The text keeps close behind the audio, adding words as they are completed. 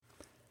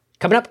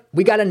Coming up,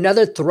 we got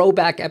another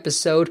throwback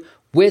episode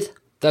with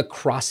the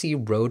Crossy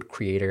Road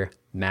creator,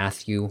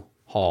 Matthew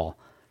Hall.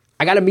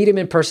 I got to meet him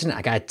in person.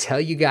 I got to tell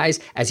you guys,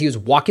 as he was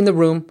walking the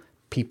room,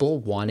 people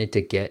wanted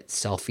to get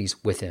selfies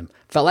with him.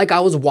 Felt like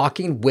I was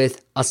walking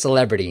with a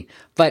celebrity.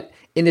 But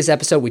in this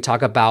episode, we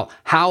talk about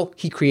how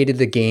he created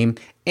the game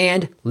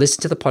and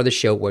listen to the part of the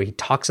show where he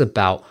talks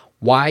about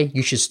why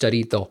you should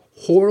study the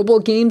horrible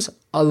games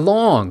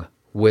along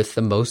with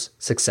the most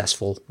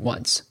successful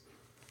ones.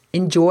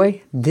 Enjoy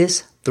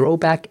this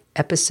throwback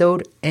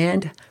episode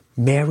and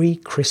Merry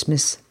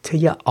Christmas to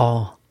ya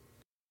all.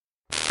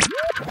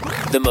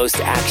 The most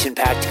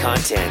action-packed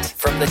content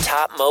from the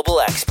top mobile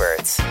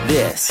experts.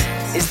 This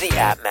is the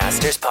App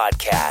Masters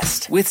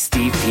Podcast with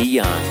Steve P.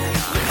 Young.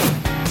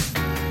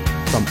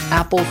 From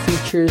Apple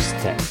features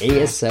to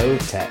ASO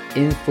to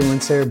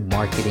influencer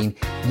marketing,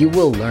 you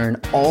will learn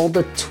all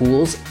the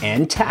tools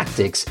and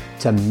tactics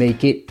to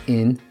make it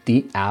in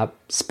the app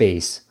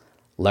space.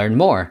 Learn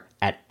more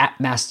at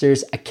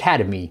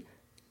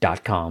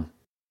appmastersacademy.com.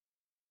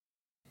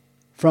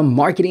 From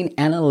marketing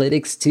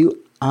analytics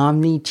to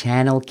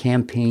omni-channel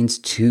campaigns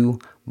to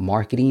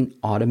marketing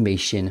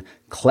automation,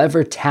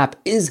 CleverTap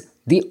is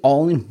the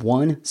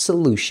all-in-one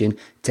solution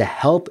to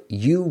help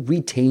you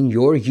retain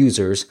your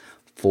users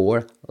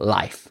for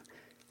life.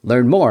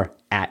 Learn more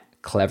at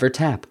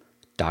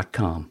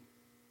clevertap.com.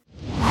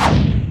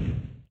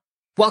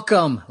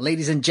 Welcome,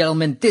 ladies and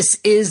gentlemen. This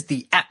is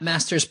the App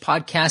Masters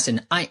Podcast,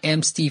 and I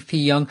am Steve P.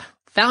 Young,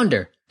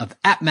 founder of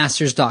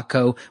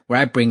appmasters.co, where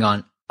I bring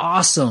on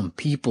awesome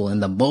people in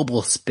the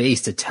mobile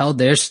space to tell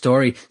their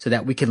story so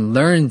that we can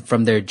learn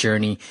from their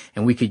journey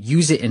and we could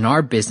use it in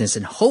our business.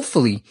 And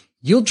hopefully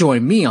you'll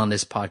join me on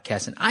this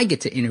podcast and I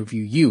get to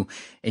interview you.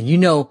 And you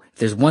know, if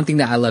there's one thing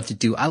that I love to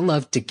do, I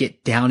love to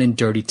get down and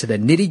dirty to the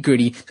nitty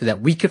gritty so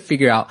that we could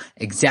figure out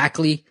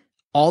exactly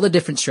all the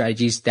different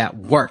strategies that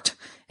worked.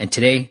 And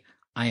today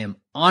I am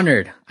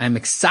honored. I'm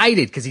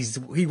excited because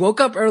he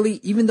woke up early,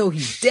 even though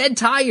he's dead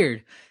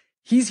tired.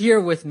 He's here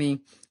with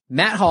me.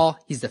 Matt Hall,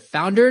 he's the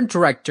founder and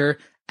director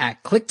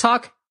at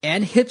ClickTalk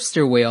and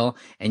Hipster Whale,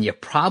 and you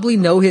probably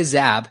know his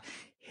app.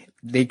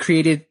 They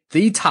created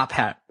the top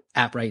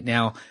app right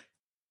now,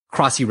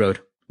 Crossy Road.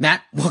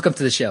 Matt, welcome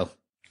to the show.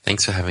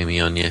 Thanks for having me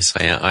on. Yes,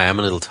 I am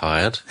a little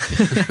tired.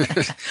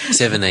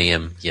 7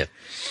 a.m. Yep.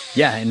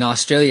 Yeah, in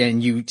Australia,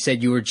 and you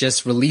said you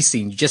just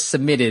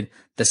submitted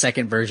the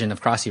second version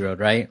of Crossy Road,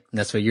 right? And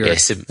that's what you're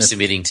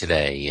submitting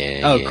today.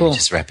 Yeah. Oh, yeah, cool.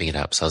 Just wrapping it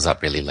up. So I was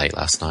up really late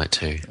last night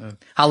too.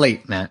 How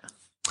late, Matt?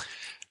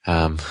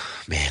 Man,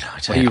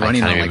 what are you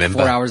running on? Like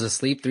 4 hours of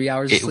sleep, 3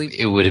 hours of sleep?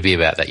 It would be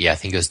about that. Yeah, I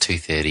think it was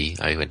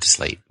 2:30. I went to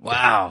sleep.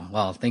 Wow.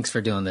 Well, thanks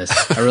for doing this.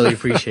 I really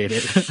appreciate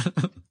it.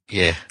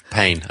 Yeah,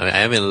 pain. I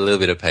am in a little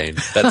bit of pain.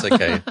 That's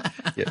okay.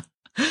 Yeah.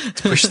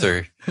 Push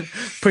through.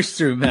 Push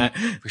through, Matt.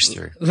 Push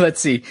through. Let's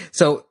see.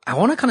 So I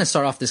want to kind of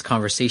start off this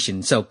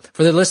conversation. So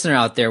for the listener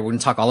out there, we're going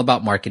to talk all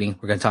about marketing.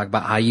 We're going to talk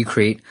about how you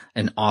create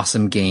an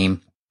awesome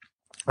game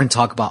and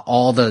talk about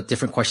all the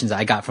different questions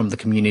I got from the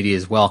community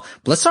as well.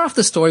 But let's start off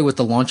the story with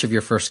the launch of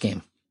your first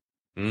game.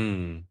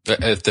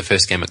 The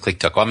first game at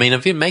ClickTalk. I mean,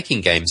 I've been making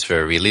games for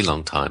a really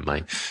long time.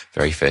 My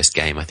very first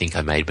game I think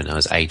I made when I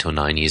was 8 or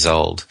 9 years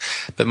old.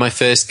 But my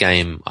first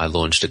game I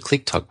launched at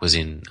ClickTalk was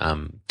in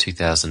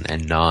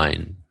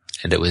 2009,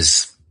 and it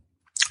was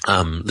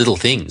Little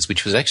Things,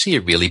 which was actually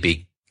a really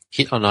big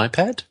hit on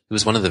iPad. It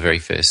was one of the very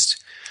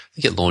first. I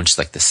think it launched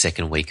like the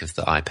second week of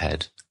the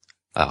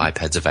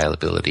iPad's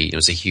availability. It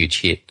was a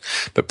huge hit.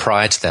 But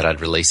prior to that,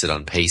 I'd released it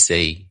on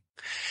PC,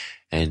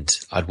 and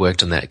I'd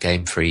worked on that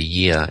game for a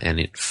year, and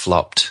it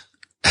flopped,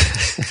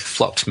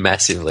 flopped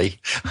massively.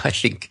 I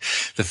think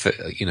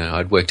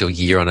I'd worked a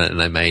year on it,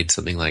 and I made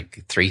something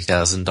like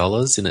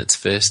 $3,000 in its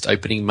first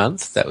opening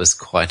month. That was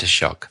quite a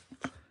shock.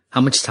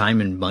 How much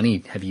time and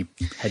money had you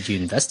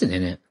invested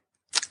in it?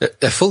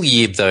 A full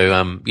year,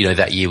 though.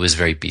 That year was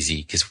very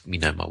busy because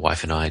my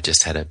wife and I had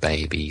just had a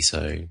baby,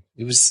 so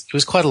it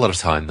was quite a lot of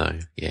time, though.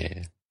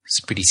 Yeah,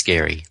 it's pretty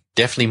scary.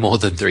 Definitely more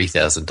than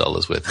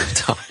 $3,000 worth of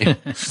time.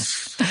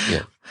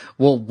 Yeah.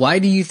 Well, why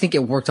do you think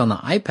it worked on the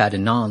iPad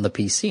and not on the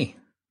PC?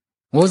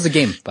 What was the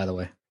game, by the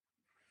way?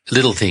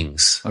 Little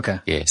Things. Okay.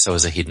 Yeah, so it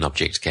was a hidden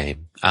object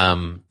game.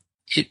 I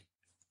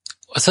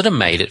sort of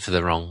made it for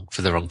the wrong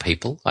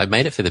people. I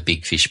made it for the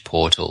Big Fish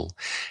portal,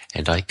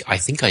 and I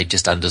think I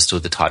just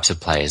understood the types of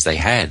players they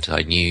had.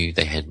 I knew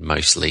they had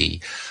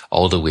mostly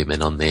older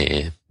women on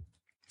there.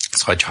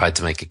 So I tried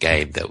to make a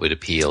game that would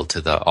appeal to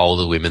the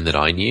older women that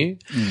I knew.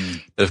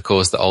 But of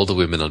course, the older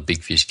women on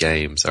Big Fish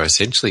games are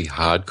essentially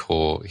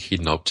hardcore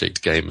hidden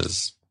object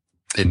gamers.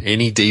 And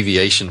any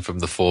deviation from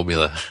the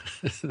formula,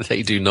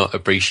 they do not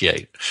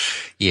appreciate.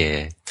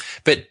 Yeah.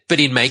 But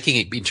in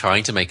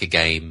trying to make a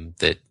game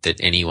that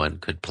anyone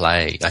could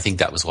play, I think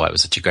that was why it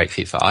was such a great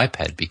fit for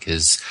iPad,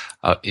 because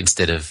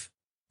instead of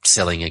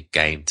selling a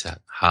game to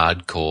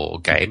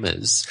hardcore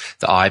gamers,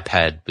 the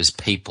iPad was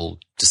people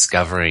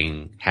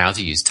discovering how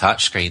to use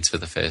touchscreens for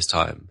the first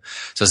time.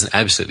 So it's an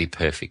absolutely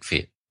perfect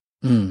fit.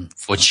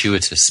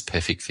 Fortuitous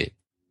perfect fit.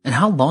 And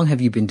how long have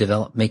you been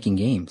making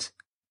games?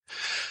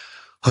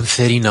 I'm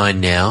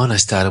 39 now, and I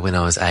started when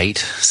I was 8,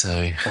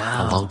 so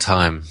Wow. a long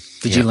time.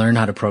 Did you learn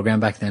how to program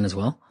back then as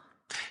well?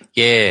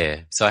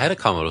 Yeah. So I had a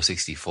Commodore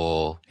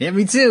 64. Yeah,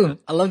 me too.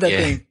 I love that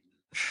thing.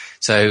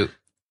 So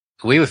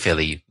we were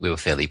fairly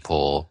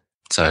poor.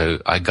 So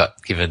I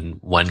got given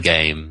one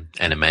game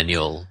and a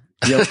manual.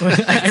 Yep.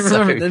 I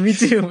remember that. Me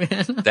too,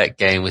 man. That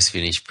game was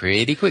finished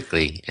pretty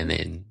quickly, and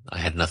then I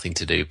had nothing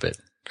to do but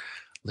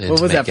learn What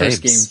to was make that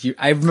first game?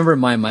 I remember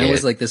mine. Mine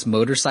was like this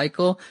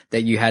motorcycle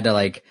that you had to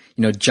like,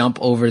 jump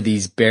over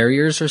these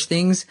barriers or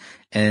things.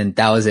 And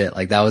that was it.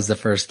 Like that was the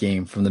first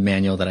game from the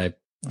manual that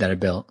I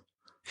built.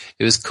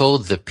 It was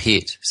called The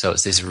Pit. So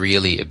it's this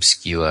really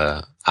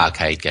obscure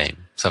arcade game.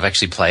 So I've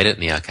actually played it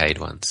in the arcade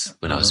once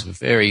when I was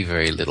very,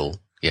 very little.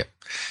 Yep.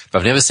 But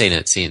I've never seen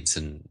it since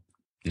and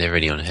never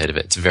anyone heard of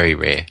it. It's very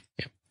rare.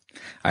 Yep.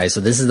 All right.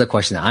 So this is the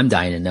question that I'm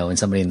dying to know, and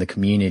somebody in the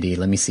community,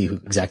 let me see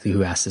exactly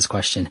who asked this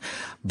question.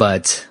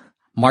 But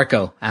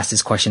Marco asked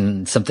this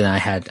question, something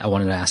I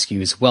wanted to ask you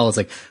as well. It's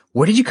like,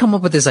 where did you come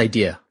up with this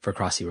idea for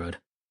Crossy Road?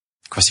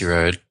 Crossy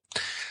Road.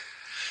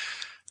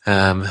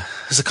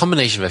 There's a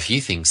combination of a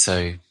few things.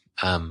 So,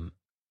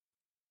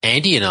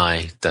 Andy and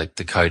I, the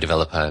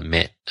co-developer,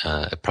 met,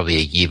 probably a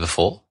year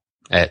before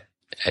at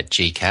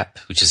GCAP,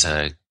 which is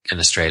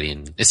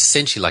it's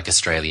essentially like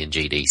Australian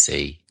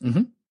GDC,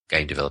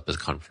 Game Developers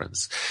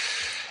Conference.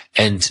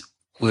 And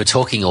we were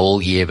talking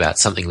all year about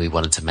something we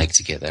wanted to make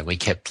together, and we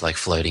kept like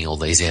floating all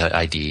these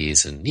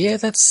ideas and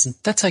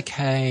that's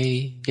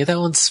okay. Yeah, that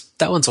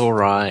one's all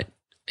right.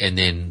 And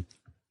then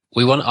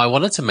I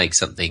wanted to make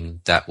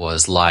something that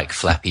was like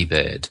Flappy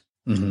Bird,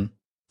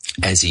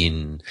 as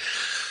in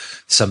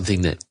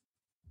something that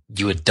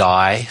you would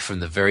die from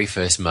the very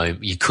first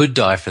moment. You could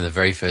die from the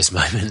very first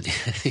moment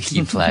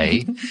you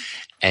play,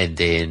 and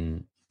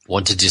then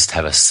want to just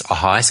have a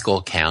high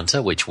score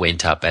counter, which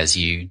went up as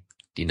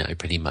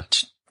pretty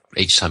much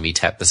each time you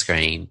tap the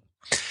screen.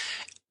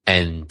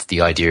 And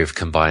the idea of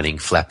combining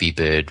Flappy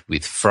Bird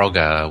with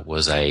Frogger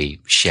was a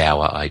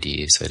shower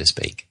idea, so to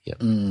speak. Yep.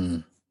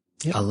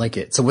 I like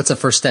it. So what's the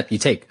first step you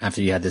take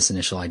after you had this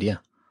initial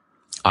idea?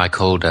 I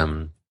called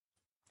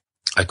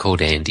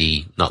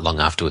Andy not long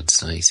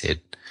afterwards, and he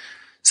said,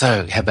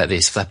 so how about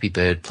this, Flappy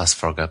Bird plus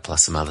Frogger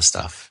plus some other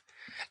stuff?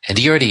 And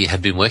he already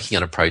had been working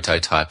on a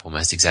prototype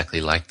almost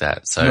exactly like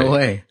that. So no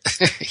way.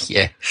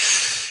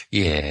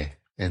 Yeah.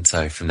 And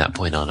so from that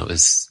point on, it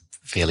was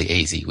fairly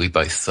easy. We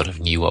both sort of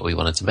knew what we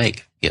wanted to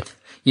make. Yep.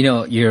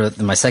 You're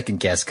my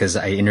second guest because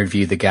I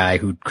interviewed the guy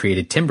who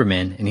created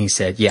Timberman, and he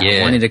said,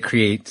 I wanted to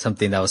create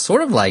something that was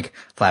sort of like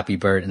Flappy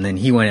Bird. And then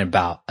he went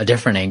about a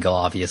different angle,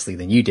 obviously,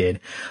 than you did.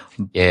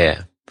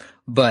 Yeah.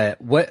 But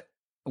what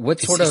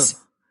sort of...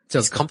 So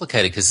it's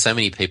complicated because so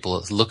many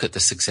people look at the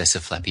success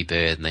of Flappy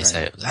Bird and they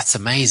say, that's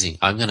amazing.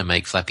 I'm going to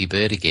make Flappy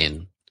Bird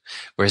again.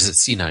 Whereas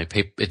it's,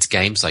 it's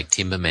games like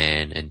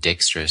Timberman and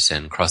Dexterous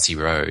and Crossy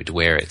Road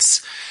where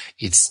it's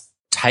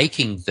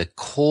taking the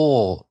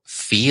core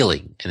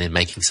feeling and then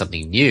making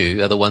something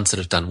new are the ones that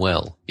have done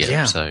well.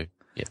 Yeah. So,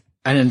 yeah.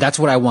 And that's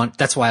what I want.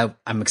 That's why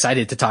I'm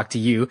excited to talk to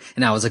you.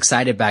 And I was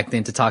excited back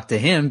then to talk to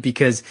him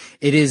because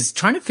it is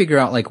trying to figure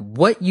out like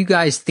what you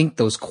guys think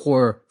those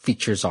core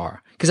features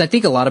are. Because I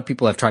think a lot of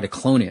people have tried to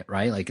clone it,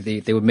 right? Like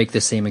they would make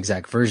the same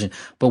exact version.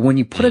 But when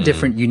you put a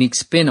different unique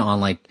spin on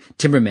like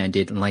Timberman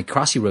did and like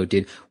Crossy Road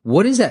did,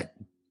 what is that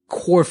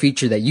core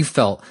feature that you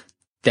felt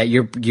that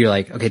you're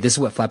like, okay, this is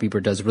what Flappy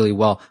Bird does really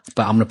well,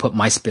 but I'm going to put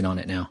my spin on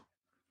it now?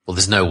 Well,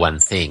 there's no one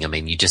thing. I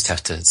mean, you just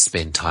have to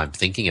spend time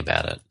thinking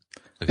about it.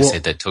 Like I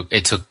said, it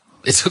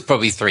took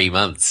probably 3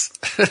 months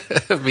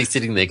of me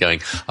sitting there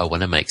going, I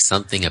want to make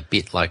something a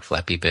bit like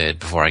Flappy Bird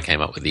before I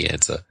came up with the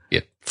answer.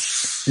 Yep.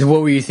 And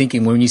what were you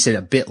thinking when you said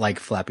a bit like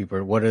Flappy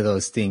Bird? What are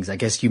those things? I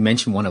guess you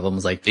mentioned one of them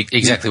was like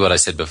exactly what I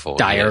said before.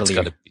 Die early.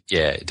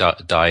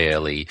 Die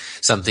early.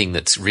 Something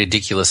that's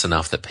ridiculous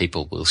enough that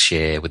people will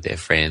share with their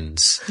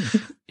friends.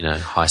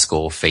 High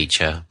score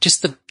feature.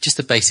 Just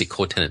the basic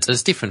core tenets.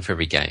 It's different for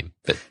every game,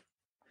 but.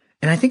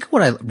 And I think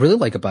what I really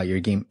like about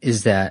your game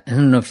is that, I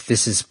don't know if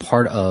this is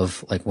part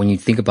of, like, when you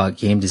think about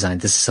game design,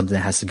 this is something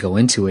that has to go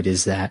into it,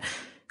 is that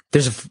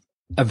there's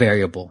a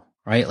variable,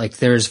 right? Like,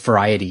 there's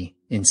variety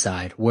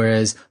inside.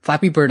 Whereas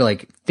Flappy Bird,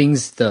 like,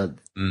 things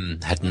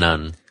had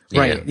none.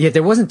 Right. Yeah,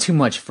 there wasn't too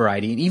much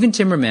variety. And even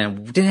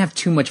Timberman didn't have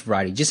too much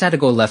variety. Just had to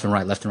go left and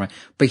right.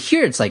 But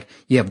here it's like,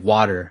 you have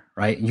water,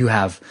 right? You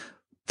have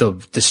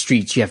the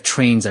streets, you have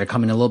trains that are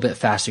coming a little bit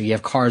faster, you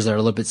have cars that are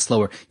a little bit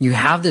slower. You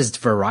have this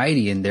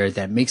variety in there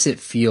that makes it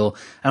feel,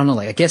 I don't know,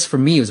 like I guess for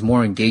me it was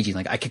more engaging.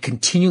 Like I could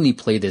continually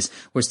play this,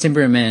 whereas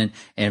Timberman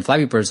and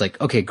Flappy Bird's like,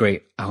 okay,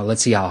 great,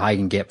 let's see how high I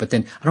can get. But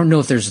then I don't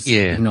know if there's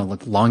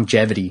like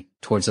longevity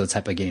towards those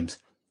type of games.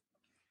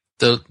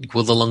 The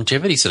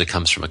longevity sort of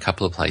comes from a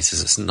couple of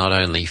places. It's not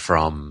only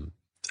from,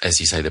 as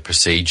you say, the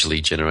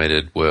procedurally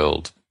generated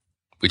world,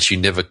 which you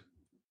never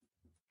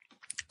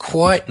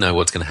quite know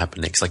what's going to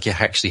happen next. Like you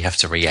actually have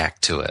to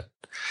react to it.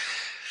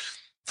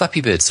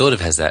 Flappy Bird sort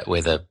of has that,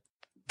 where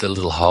the the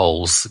little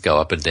holes go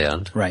up and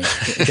down. Right.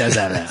 It does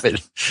have that.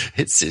 But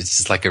it's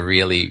just like a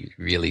really,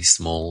 really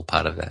small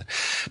part of that.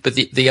 But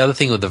the other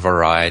thing with the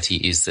variety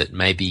is that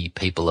maybe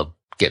people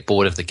get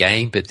bored of the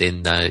game, but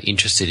then they're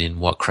interested in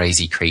what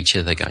crazy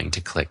creature they're going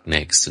to collect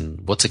next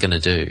and what's it going to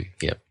do.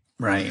 Yep.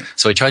 Right.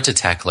 So we tried to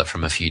tackle it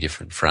from a few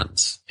different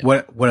fronts.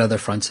 Yep. What other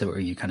fronts were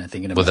you kind of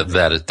thinking about?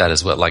 Well, that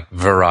as well, like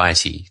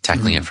variety,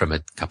 tackling it from a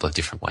couple of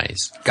different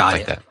ways. Got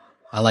like it. That.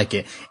 I like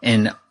it.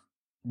 And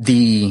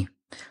the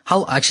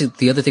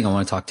other thing I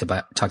want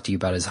to talk to you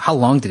about is how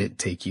long did it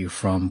take you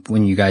from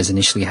when you guys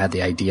initially had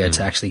the idea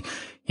to actually,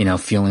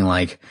 feeling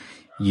like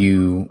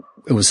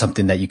it was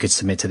something that you could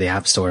submit to the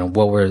App Store, and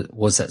what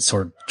was that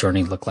sort of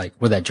journey look like?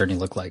 What did that journey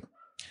look like?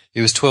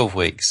 It was 12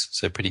 weeks,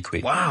 so pretty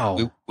quick.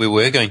 Wow. We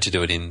were going to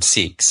do it in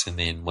 6, and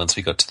then once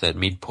we got to that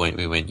midpoint,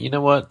 we went, you know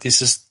what?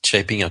 This is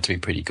shaping up to be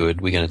pretty good.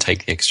 We're going to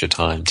take the extra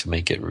time to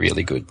make it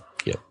really good.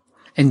 Yep.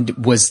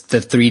 And was the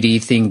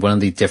 3D thing one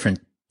of the different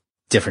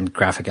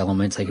graphic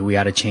elements? Like, we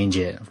got to change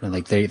it.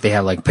 Like, they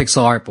have like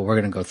pixel art, but we're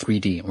going to go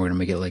 3D and we're going to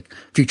make it like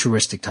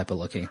futuristic type of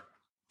looking.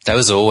 That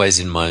was always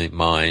in my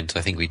mind.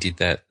 I think I did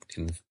that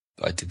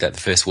the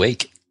first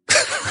week.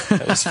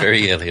 That was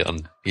very early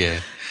on. Yeah.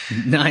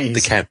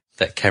 Nice.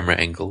 That camera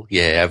angle.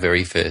 Yeah. Our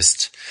very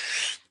first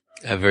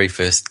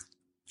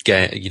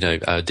game,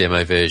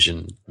 demo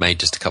version made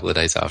just a couple of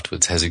days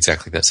afterwards has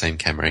exactly that same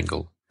camera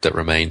angle that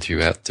remained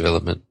throughout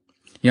development.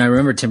 I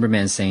remember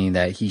Timberman saying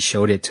that he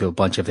showed it to a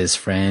bunch of his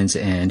friends,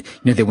 and,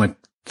 they went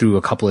through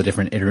a couple of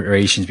different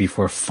iterations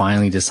before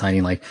finally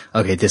deciding like,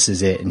 okay, this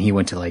is it. And he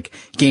went to like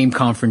game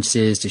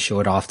conferences to show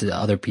it off to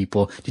other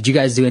people. Did you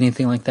guys do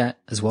anything like that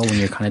as well when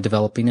you're kind of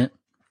developing it?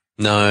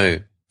 No.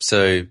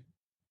 So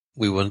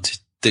we wanted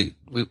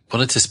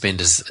to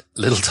spend as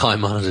little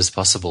time on it as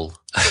possible.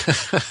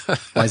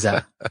 Why is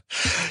that?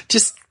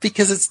 Just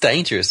because it's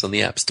dangerous on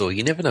the App Store.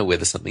 You never know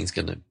whether something's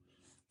going to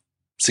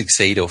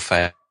succeed or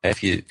fail.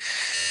 If you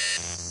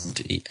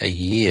a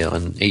year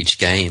on each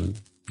game,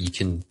 you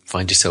can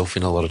find yourself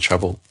in a lot of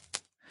trouble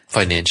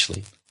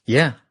financially.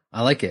 Yeah,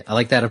 I like it. I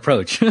like that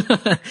approach.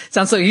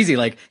 Sounds so easy.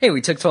 Like, hey,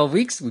 we took 12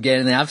 weeks. We get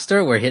in the App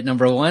Store. We're hit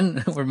number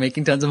 1. We're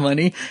making tons of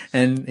money.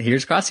 And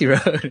here's Crossy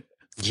Road.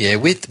 Yeah,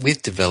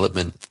 with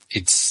development,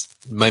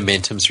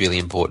 momentum's really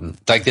important.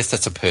 I guess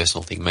that's a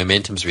personal thing.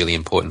 Momentum's really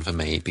important for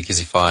me because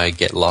if I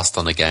get lost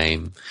on a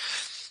game,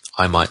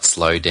 I might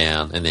slow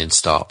down and then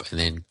stop, and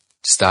then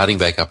starting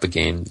back up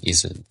again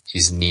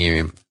is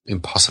near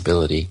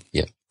impossibility.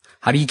 Yeah.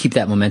 How do you keep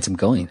that momentum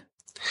going?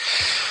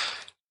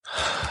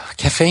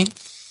 Caffeine.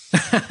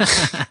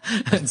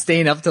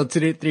 Staying up till 2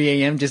 to 3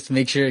 a.m. just to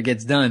make sure it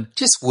gets done.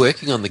 Just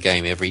working on the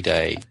game every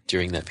day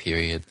during that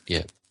period.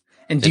 Yeah.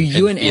 And do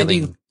you and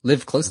Andy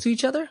live close to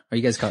each other? Are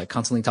you guys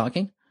constantly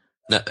talking?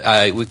 No,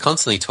 we're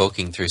constantly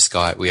talking through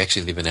Skype. We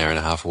actually live an hour and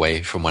a half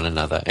away from one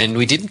another, and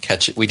we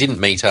didn't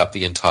meet up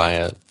the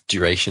entire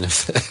duration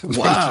of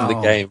making the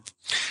game.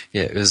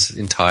 Yeah, it was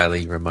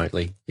entirely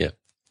remotely. Yeah.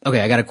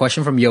 Okay, I got a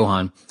question from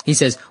Johan. He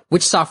says,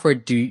 which software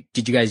did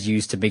you guys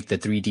use to make the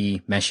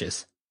 3D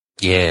meshes?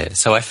 Yeah,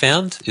 so I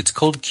found it's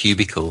called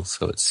Cubicle,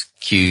 so it's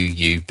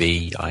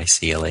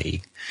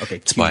Qubicle. Okay,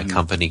 it's by a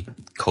company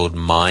called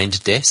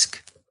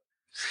MindDesk.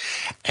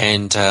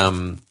 And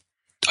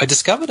I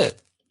discovered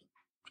it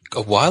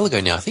a while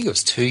ago now. I think it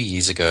was 2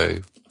 years ago,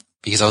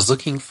 because I was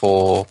looking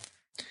for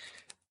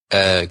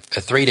a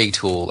 3D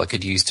tool I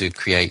could use to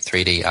create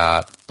 3D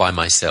art by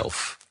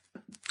myself.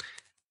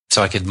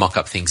 So I could mock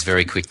up things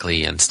very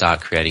quickly and start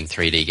creating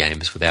 3D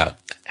games without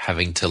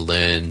having to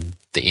learn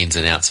the ins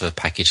and outs of a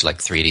package like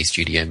 3D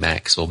Studio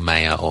Max or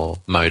Maya or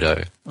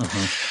Modo.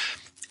 Uh-huh.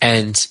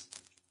 And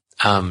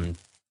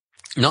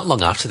not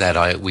long after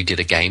that, we did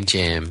a game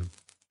jam,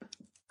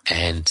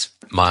 and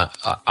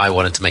I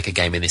wanted to make a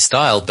game in this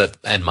style,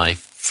 and my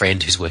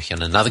friend who's working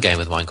on another game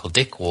with mine called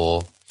Deck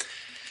War,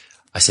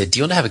 I said, do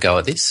you want to have a go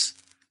at this?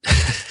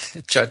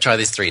 try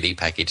this 3D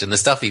package. And the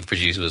stuff he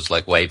produced was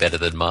like way better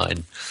than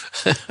mine.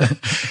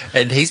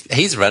 And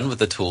he's run with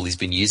the tool. He's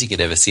been using it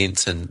ever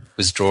since, and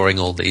was drawing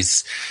all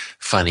these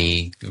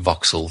funny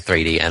voxel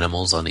 3D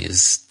animals on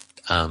his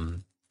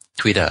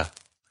Twitter.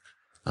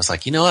 I was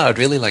like, you know what? I'd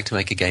really like to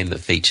make a game that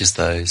features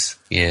those.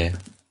 Yeah.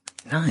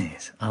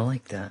 Nice. I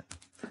like that.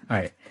 All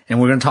right. And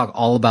we're going to talk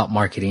all about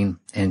marketing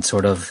and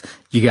sort of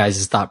you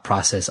guys' thought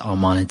process on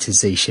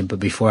monetization. But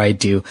before I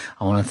do,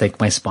 I want to thank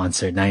my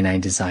sponsor,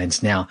 99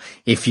 Designs. Now,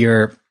 if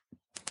you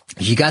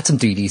got some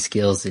 3D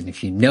skills and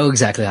if you know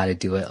exactly how to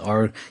do it,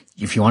 or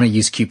if you want to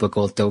use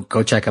Cubicle,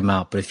 go check them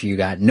out. But if you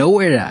got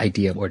nowhere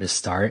idea where to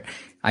start,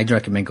 I'd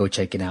recommend go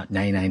checking out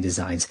 99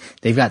 Designs.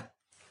 They've got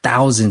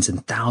thousands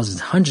and thousands,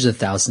 hundreds of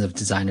thousands of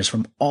designers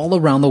from all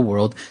around the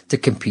world to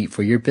compete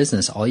for your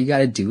business. All you got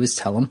to do is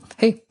tell them,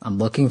 hey, I'm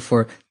looking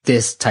for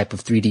this type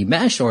of 3D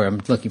mesh, or I'm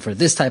looking for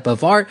this type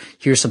of art.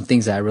 Here's some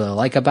things that I really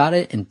like about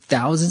it. And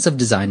thousands of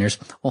designers,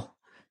 well,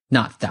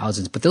 not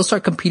thousands, but they'll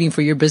start competing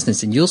for your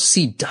business, and you'll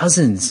see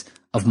dozens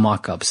of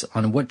mock-ups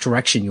on what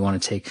direction you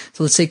want to take.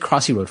 So let's say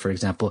Crossy Road, for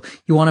example,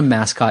 you want a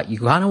mascot, you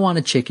kind of want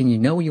a chicken, you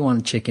know you want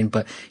a chicken,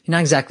 but you're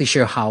not exactly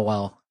sure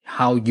how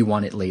how you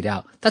want it laid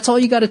out. That's all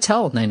you got to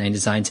tell 99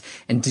 Designs.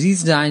 And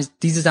these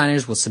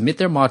designers will submit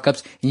their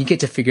mockups, and you get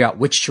to figure out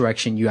which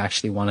direction you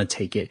actually want to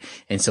take it.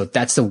 And so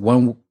that's the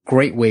one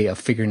great way of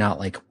figuring out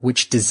like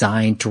which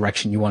design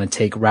direction you want to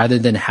take, rather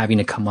than having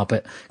to come up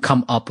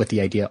with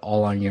the idea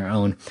all on your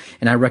own.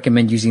 And I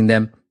recommend using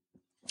them.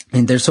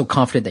 And they're so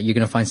confident that you're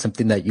going to find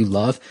something that you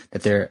love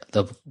that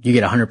you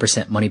get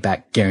 100% money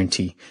back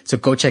guarantee. So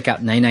go check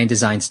out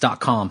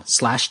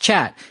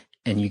 99designs.com/chat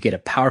and you get a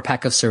power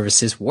pack of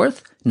services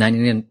worth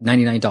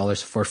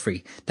 $99 for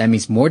free. That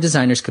means more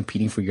designers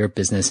competing for your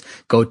business.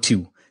 Go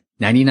to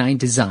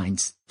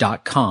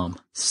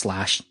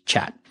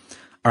 99designs.com/chat.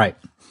 All right,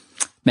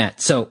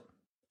 Matt. So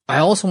I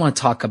also want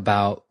to talk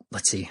about,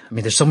 let's see. I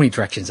mean, there's so many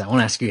directions. I want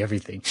to ask you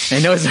everything. I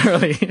know it's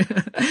early.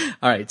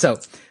 All right. So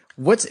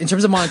in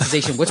terms of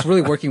monetization, what's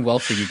really working well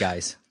for you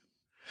guys?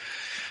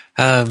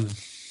 So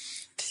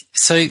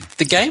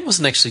the game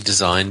wasn't actually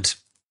designed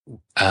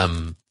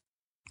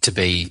to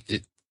be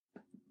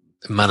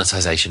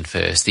monetization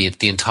first.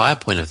 The entire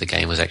point of the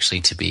game was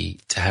actually to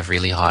have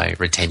really high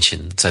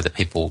retention so that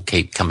people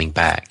keep coming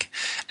back,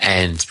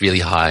 and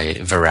really high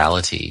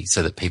virality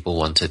so that people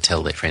want to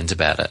tell their friends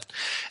about it.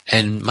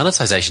 And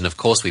monetization, of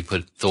course, we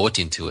put thought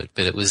into it,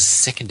 but it was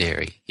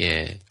secondary.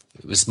 Yeah.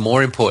 It was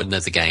more important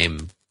that the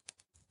game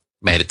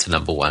made it to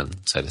number one,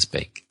 so to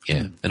speak.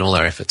 Yeah. And all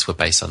our efforts were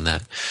based on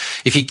that.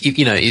 If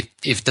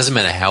it doesn't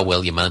matter how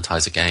well you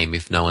monetize a game,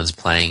 if no one's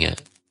playing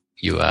it,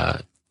 you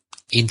are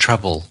in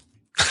trouble.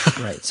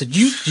 Right. So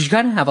you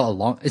kind of have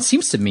it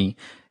seems to me,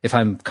 if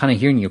I'm kind of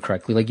hearing you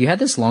correctly, like you had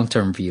this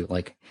long-term view,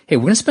 like, hey,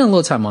 we're going to spend a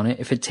little time on it.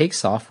 If it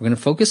takes off, we're going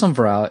to focus on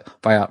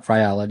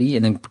virality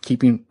and then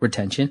keeping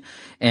retention.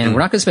 And we're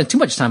not going to spend too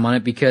much time on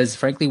it because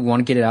frankly, we want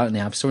to get it out in the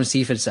App Store and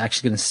see if it's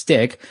actually going to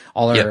stick.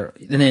 And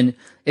then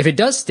if it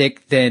does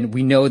stick, then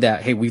we know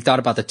that, hey, we've thought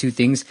about the two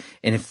things.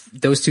 And if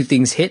those two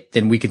things hit,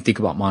 then we can think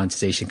about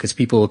monetization because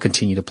people will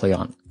continue to play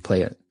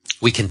it.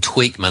 We can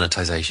tweak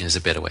monetization is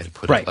a better way to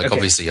put it. Right, like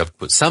obviously I've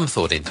put some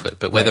thought into it,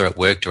 but whether it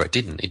worked or it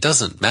didn't, it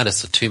doesn't matter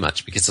so too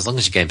much because as long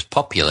as your game's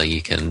popular,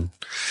 you'll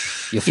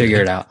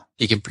figure it out.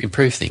 You can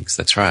improve things.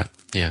 That's right.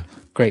 Yeah.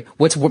 Great.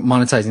 What's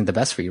monetizing the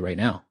best for you right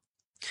now?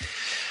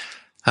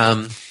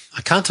 I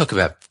can't talk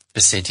about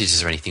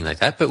percentages or anything like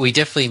that, but we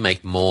definitely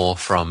make more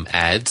from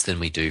ads than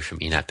we do from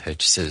in-app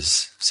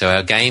purchases. So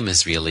our game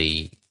is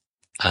really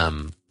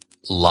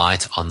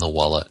light on the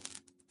wallet.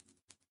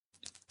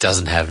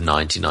 Doesn't have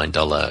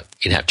 $99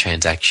 in-app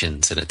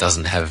transactions, and it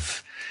doesn't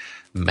have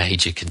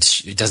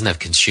it doesn't have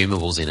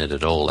consumables in it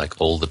at all.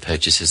 Like all the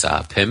purchases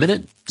are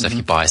permanent. So if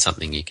you buy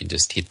something, you can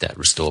just hit that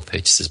restore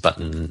purchases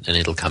button and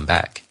it'll come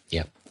back.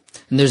 Yep.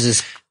 And there's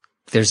this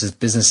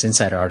Business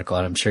Insider article,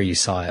 and I'm sure you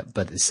saw it,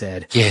 but it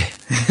said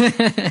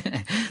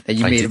that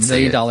you made $1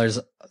 million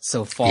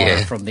so far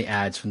from the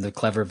ads, from the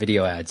clever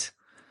video ads.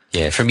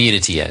 Yeah, from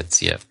Unity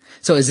ads. Yeah.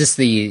 So is this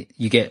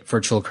you get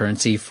virtual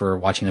currency for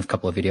watching a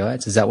couple of video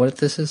ads? Is that what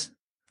this is?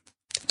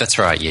 That's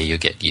right. Yeah, you'll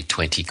get your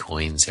 20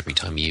 coins every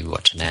time you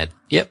watch an ad.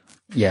 Yep.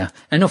 Yeah.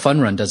 I know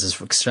Fun Run does this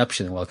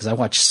exceptionally well because I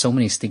watch so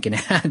many stinking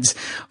ads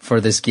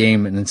for this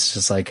game, and it's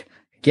just like,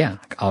 yeah,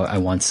 I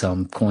want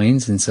some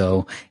coins, and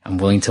so I'm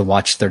willing to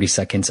watch 30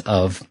 seconds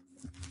of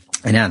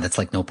an ad. That's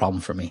like no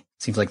problem for me.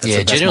 Seems like that's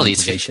the best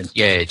monetization.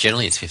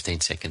 Generally it's 15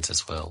 seconds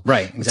as well.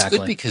 Right,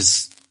 exactly.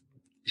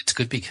 It's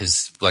good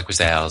because like with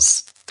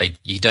ours,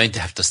 you don't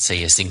have to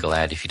see a single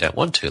ad if you don't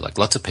want to. Like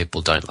lots of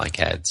people don't like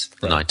ads,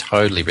 and I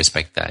totally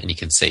respect that. And you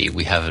can see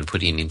we haven't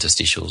put in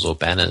interstitials or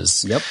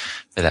banners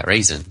for that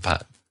reason.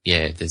 But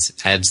yeah, there's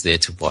ads there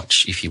to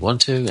watch if you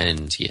want to,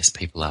 and yes,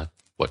 people are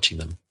watching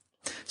them.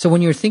 So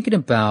when you're thinking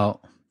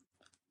about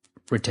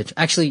retention,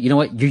 actually, you know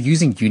what? You're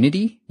using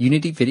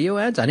Unity video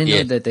ads? I didn't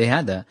know that they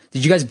had that.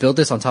 Did you guys build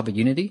this on top of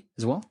Unity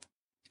as well?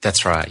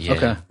 That's right, yeah.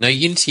 Okay. No,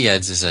 Unity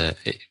ads they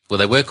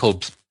were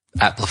called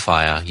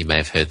Applifier. You may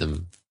have heard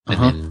them. And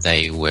then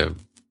they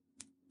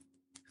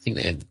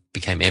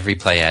became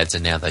EveryPlay ads,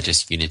 and now they're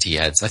just Unity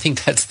ads. I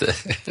think that's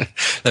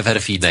they've had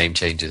a few name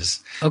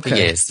changes. Okay. But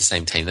yeah, it's the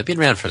same team. They've been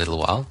around for a little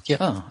while. Yeah.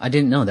 Oh, I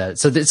didn't know that.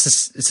 So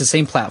it's the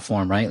same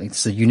platform, right? Like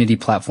it's a Unity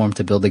platform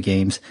to build the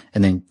games,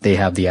 and then they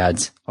have the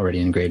ads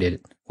already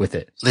integrated with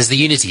it. There's the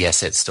Unity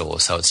asset store,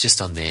 so it's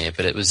just on there,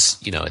 but it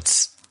was,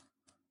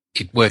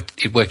 it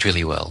worked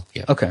really well.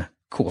 Yeah. Okay,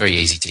 cool. Very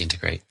easy to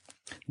integrate.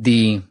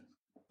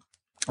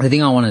 The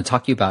thing I want to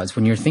talk to you about is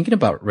when you're thinking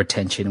about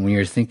retention, when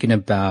you're thinking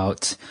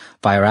about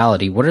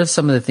virality, what are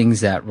some of the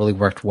things that really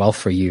worked well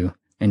for you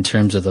in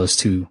terms of those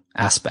two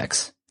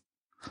aspects?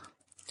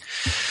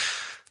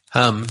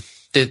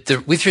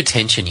 With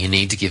retention, you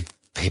need to give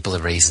people a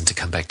reason to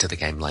come back to the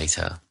game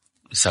later.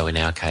 So in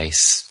our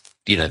case,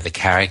 the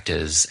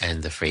characters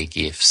and the free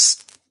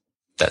gifts,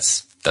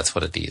 that's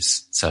what it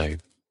is. So,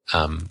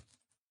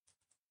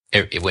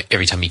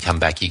 every time you come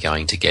back, you're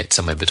going to get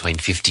somewhere between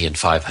 50 and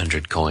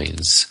 500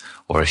 coins.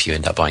 Or if you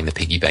end up buying the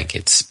piggy bank,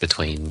 it's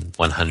between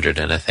 100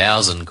 and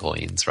 1,000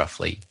 coins,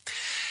 roughly.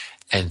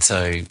 And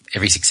so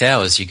every 6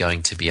 hours, you're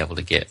going to be able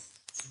to get,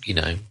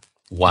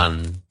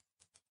 one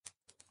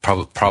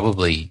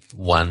probably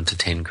 1 to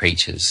 10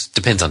 creatures.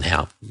 Depends on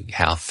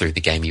how through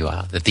the game you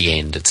are. At the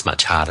end, it's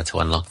much harder to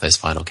unlock those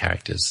final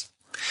characters.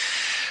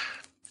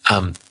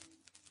 And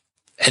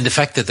the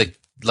fact that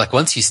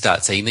once you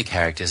start seeing the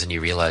characters and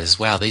you realize,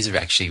 wow, these are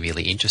actually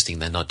really interesting.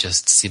 They're not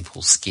just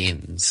simple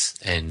skins,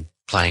 and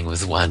playing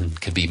with one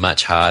can be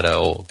much harder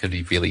or can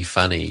be really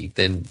funny,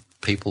 then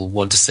people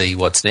want to see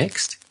what's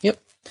next. Yep.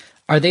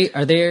 Are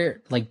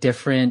there like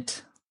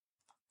different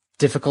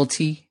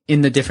difficulty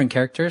in the different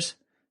characters?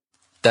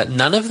 That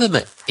none of them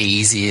are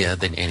easier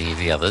than any of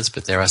the others,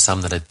 but there are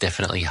some that are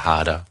definitely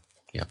harder.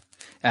 Yeah,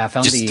 I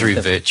found just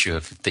through virtue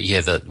of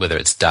whether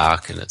it's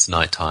dark and it's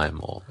nighttime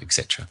or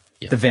etc.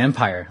 Yeah. The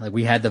vampire, like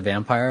we had the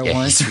vampire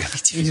one.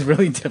 He's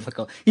really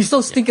difficult. He's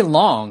so stinking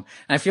long,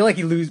 and I feel like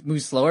he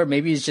moves slower.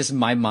 Maybe it's just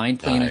my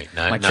mind playing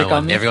my trick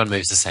on me. Everyone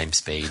moves the same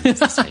speed. It's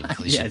the same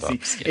collision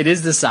box. It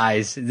is the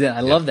size. I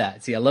love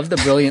that. See, I love the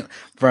brilliant.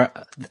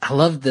 I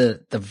love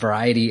the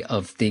variety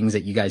of things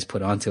that you guys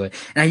put onto it.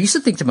 And I used to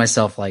think to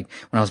myself, like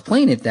when I was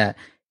playing it, that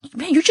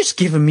man, you're just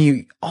giving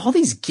me all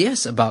these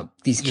gifts about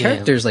these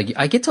characters. Like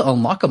I get to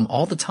unlock them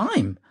all the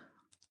time.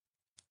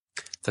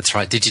 That's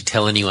right. Did you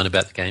tell anyone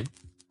about the game?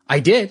 I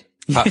did.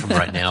 Apart from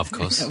right now, of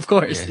course. Of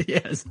course,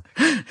 yes.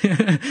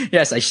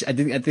 Yes, I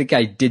think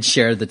I did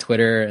share the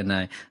Twitter, and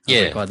I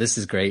was like, wow, this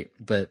is great.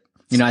 But,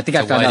 I think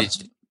I found out.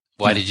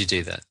 Why did you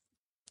do that?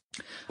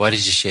 Why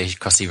did you share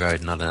Crossy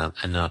Road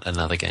and not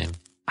another game?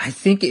 I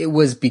think it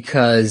was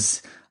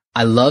because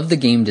I love the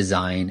game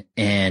design,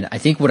 and I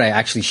think what I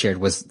actually shared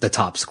was the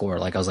top score.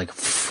 Like I was like,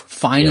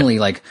 finally,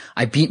 like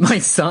I beat my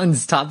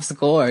son's top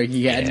score.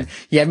 He had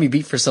me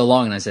beat for so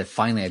long, and I said,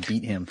 finally, I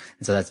beat him.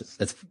 And so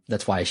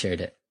that's why I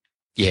shared it.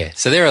 Yeah.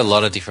 So there are a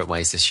lot of different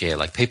ways to share.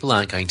 Like people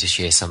aren't going to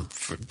share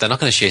they're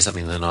not going to share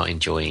something they're not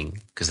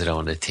enjoying because they don't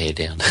want to tear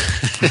down.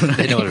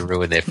 They don't want to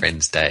ruin their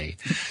friend's day.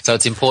 So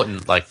it's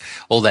important, like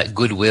all that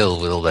goodwill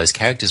with all those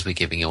characters we're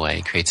giving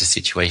away creates a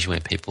situation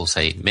where people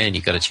say, man,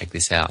 you've got to check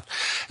this out.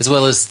 As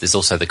well as there's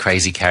also the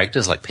crazy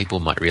characters, like people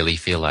might really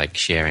feel like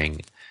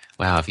sharing,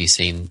 wow, have you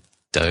seen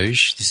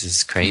Doge? This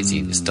is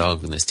crazy. This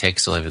dog and this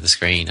text all over the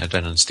screen. I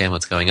don't understand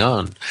what's going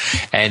on.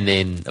 And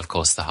then of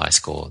course the high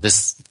score.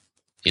 There's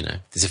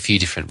a few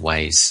different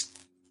ways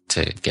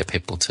to get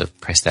people to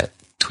press that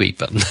tweet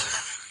button.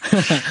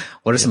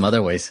 What are some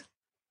other ways?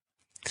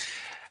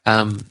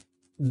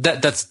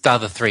 That's the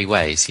other 3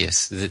 ways.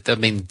 Yes. I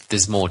mean,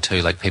 there's more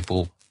too. Like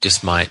people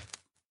just might,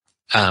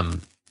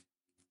 some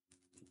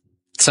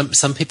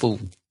people,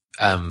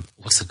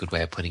 what's a good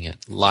way of putting it?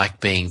 Like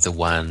being the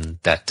one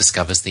that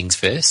discovers things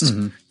first.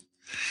 Mm-hmm.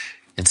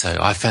 And so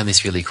I found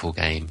this really cool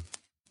game.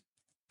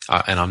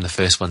 And I'm the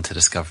first one to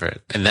discover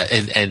it, and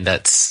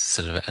that's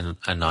sort of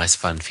a nice,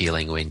 fun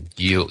feeling when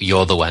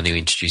you're the one who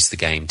introduced the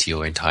game to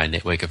your entire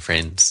network of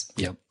friends.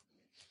 Yep.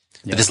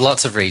 But there's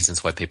lots of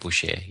reasons why people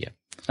share. Yeah.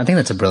 I think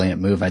that's a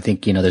brilliant move. I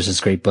think, there's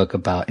this great book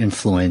about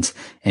influence,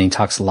 and he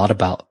talks a lot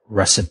about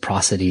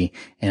reciprocity.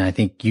 And I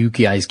think you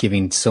guys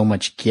giving so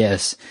much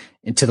gifts,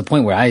 and to the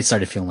point where I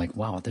started feeling like,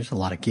 wow, there's a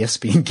lot of gifts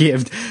being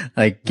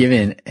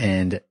given,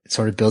 and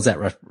sort of builds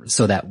that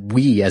so that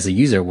we as a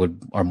user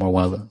are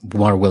more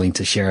willing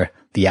to share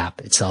the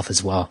app itself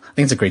as well. I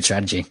think it's a great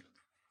strategy.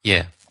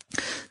 Yeah.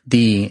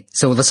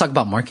 So let's talk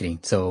about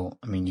marketing. So,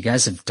 I mean, you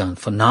guys have done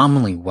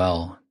phenomenally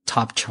well,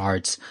 top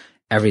charts,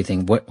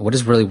 everything. What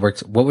has really worked?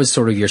 What was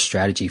sort of your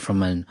strategy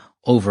from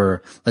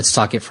let's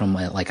talk it from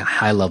a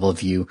high level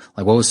view.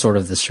 Like what was sort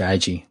of the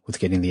strategy with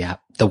getting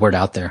the word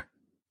out there?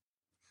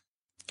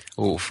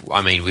 Oof,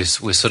 I mean, we've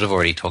sort of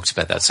already talked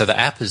about that. So the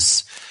app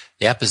is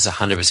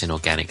 100%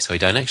 organic. So we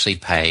don't actually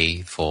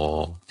pay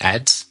for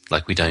ads.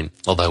 Like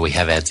although we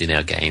have ads in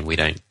our game, we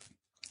don't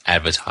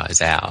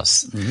advertise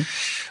ours.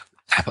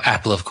 Mm-hmm.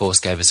 Apple, of course,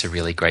 gave us a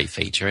really great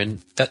feature.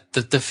 And that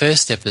the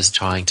first step is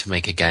trying to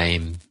make a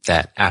game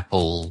that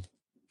Apple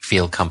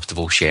feel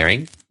comfortable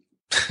sharing.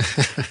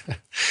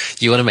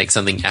 You want to make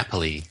something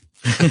Apple-y.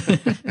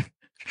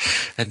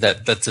 And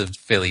that's a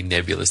fairly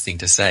nebulous thing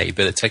to say,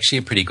 but it's actually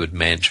a pretty good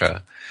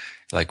mantra.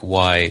 Like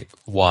why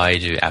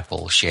do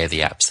Apple share the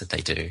apps that they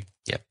do?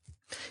 Yep.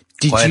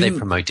 Why are they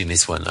promoting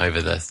this one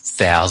over the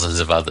thousands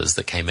of others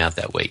that came out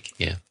that week?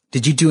 Yeah.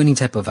 Did you do any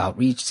type of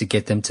outreach to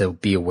get them to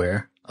be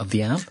aware of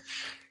the app?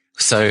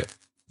 So,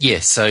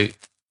 yes. So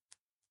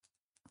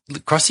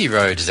Crossy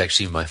Road is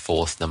actually my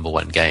 4th number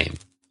 1 game.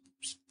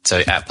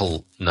 So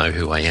Apple know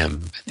who I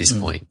am at this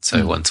point.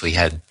 So once they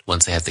had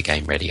the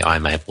game ready,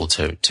 I'm able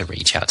to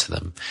reach out to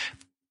them.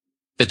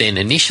 But then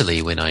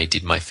initially when I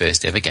did my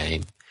first ever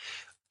game,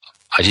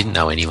 I didn't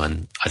know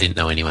anyone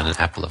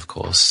at Apple, of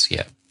course.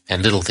 Yeah.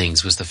 And Little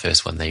Things was the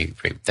first one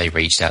they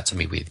reached out to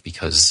me with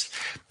because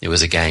it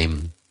was a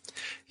game,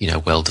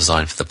 well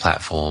designed for the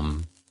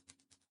platform.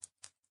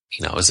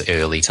 It was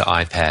early to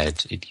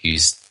iPad. It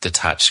used the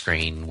touch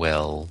screen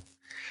well.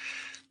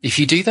 If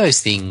you do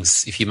those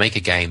things, if you make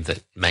a game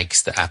that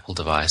makes the Apple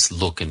device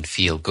look and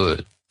feel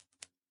good,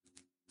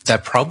 they're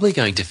probably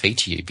going to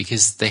feature you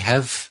because they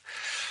have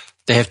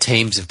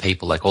teams of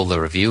people, like all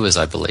the reviewers,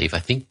 I believe. I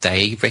think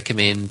they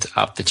recommend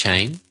up the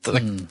chain.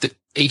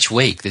 each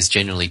week there's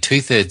generally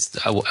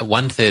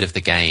 1/3 of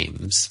the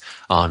games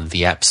on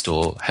the App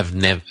Store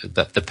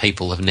the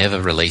people have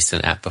never released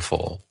an app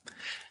before.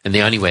 And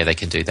the only way they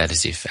can do that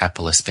is if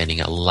Apple are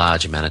spending a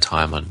large amount of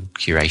time on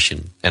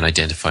curation and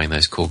identifying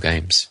those cool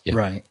games. Yep.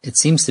 Right. It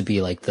seems to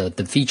be like the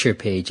feature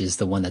page is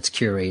the one that's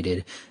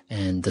curated,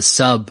 and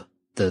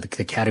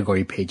the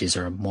category pages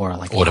are more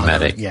like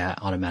automatic.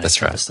 Automatic. That's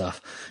type right. of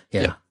stuff.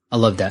 Yeah. Yep. I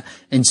love that.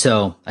 And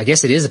so I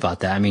guess it is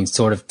about that. I mean,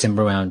 sort of Tim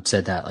Brown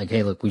said that, like,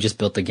 hey, look, we just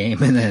built the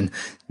game. And then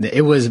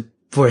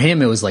for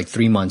him, it was like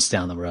 3 months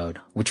down the road,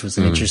 which was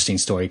an interesting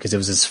story because it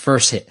was his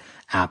first hit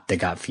app that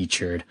got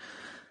featured.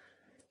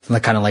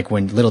 Like, kind of like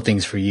when Little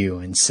Things for You.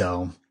 And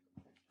so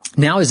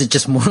now is it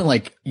just more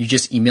like you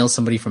just email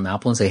somebody from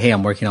Apple and say, hey,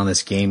 I'm working on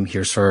this game.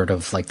 Here's sort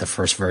of like the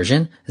first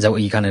version. Is that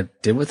what you kind of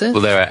did with it?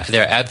 Well, there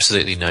are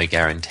absolutely no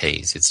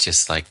guarantees. It's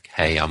just like,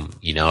 hey,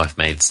 I've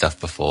made stuff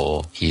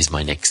before. Here's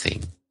my next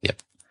thing.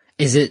 Yep.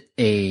 Is it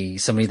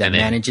somebody that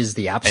manages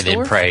the App Store? And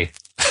then pray.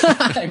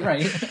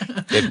 Right.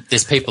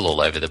 There's people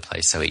all over the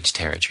place. So each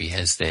territory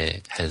has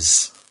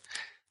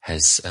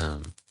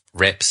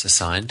reps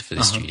assigned for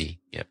this duty.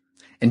 Yep.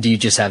 And do you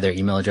just have their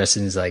email address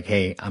and it's like,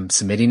 hey, I'm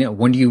submitting it?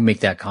 When do you make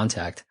that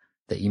contact,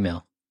 the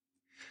email?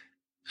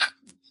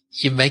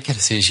 You make it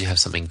as soon as you have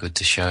something good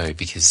to show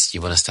because you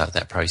want to start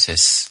that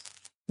process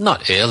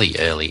not early.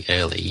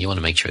 You want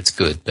to make sure it's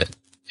good, but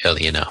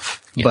early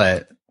enough. Yep.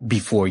 But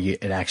before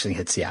it actually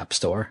hits the App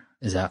Store.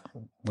 Is that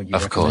what you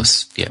recommend? Of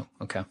course, yeah.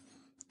 Okay.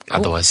 Cool.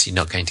 Otherwise, you're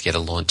not going to get a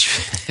launch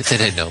if they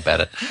don't know about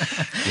it.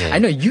 Yeah. I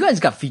know you guys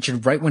got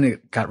featured right when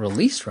it got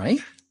released, right?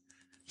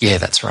 Yeah,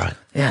 that's right.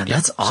 Yeah,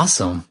 that's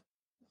awesome.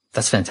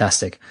 That's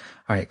fantastic.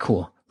 All right,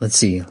 cool. Let's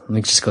see. Let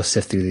me just go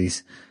sift through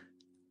these.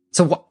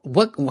 So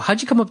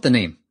how'd you come up with the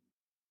name?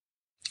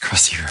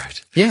 Crossy Road.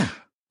 Yeah.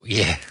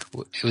 Yeah.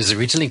 It was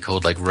originally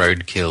called like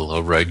Roadkill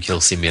or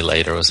Roadkill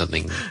Simulator or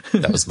something.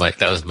 That was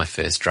my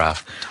first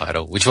draft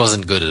title, which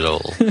wasn't good at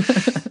all.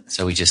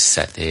 So we just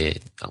sat there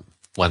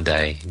one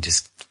day and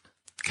just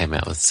came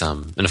out with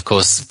some. And of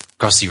course,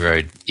 Crossy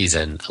Road is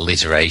an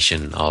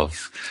alliteration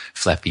of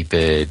Flappy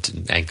Bird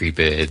and Angry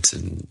Birds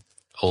and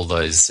all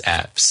those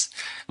apps.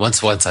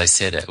 Once I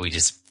said it, we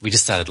just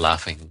started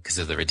laughing because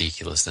of the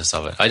ridiculousness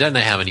of it. I don't know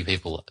how many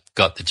people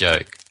got the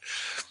joke,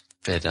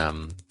 but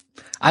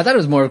I thought it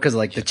was more because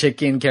like the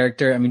chicken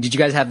character. I mean, did you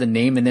guys have the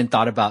name and then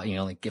thought about,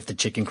 like if the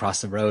chicken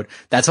crossed the road?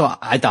 That's what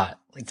I thought.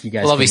 Like you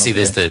guys. Well, obviously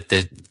there's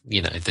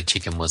the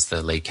chicken was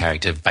the lead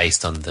character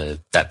based on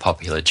that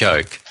popular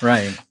joke.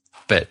 Right.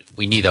 But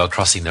we knew they were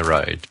crossing the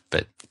road.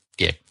 But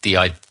yeah,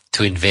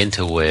 to invent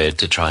a word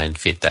to try and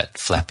fit that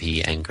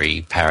flappy,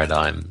 angry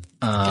paradigm,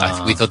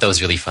 we thought that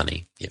was really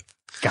funny. Yeah.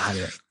 Got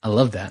it. I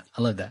love that.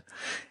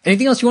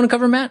 Anything else you want to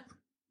cover, Matt?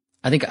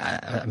 I think,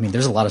 I mean,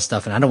 there's a lot of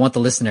stuff and I don't want the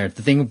listener,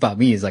 the thing about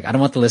me is like, I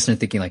don't want the listener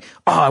thinking like,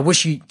 oh, I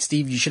wish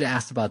Steve, you should have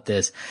asked about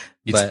this.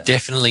 It's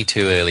definitely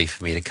too early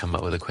for me to come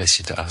up with a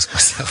question to ask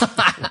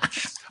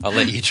myself. I'll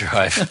let you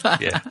drive.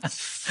 Yeah.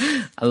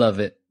 I love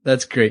it.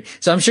 That's great.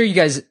 So I'm sure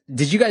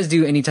did you guys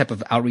do any type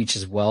of outreach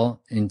as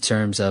well in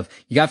terms of,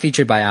 you got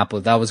featured by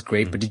Apple. That was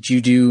great. Mm-hmm. But did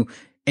you do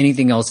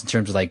anything else in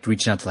terms of like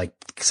reaching out to like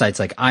sites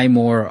like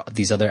iMore,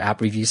 these other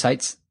app review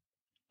sites?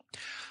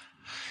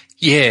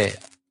 Yeah.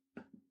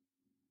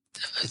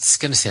 It's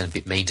going to sound a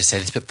bit mean to say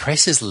this, but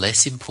press is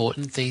less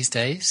important these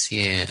days.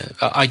 Yeah.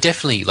 I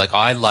definitely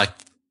I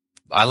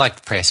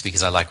like press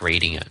because I like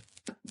reading it.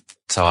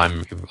 So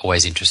I'm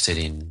always interested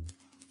in,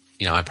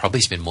 I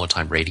probably spend more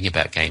time reading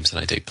about games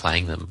than I do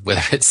playing them,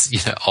 whether it's,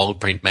 old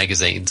print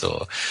magazines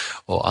or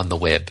on the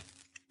web.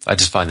 I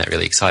just find that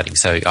really exciting.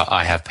 So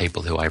I have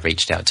people who I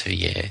reached out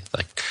to,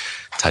 like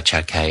Touch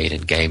Arcade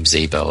and Game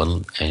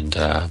Zebo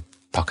and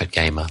Pocket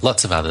Gamer,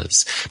 lots of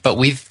others. But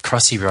with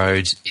Crossy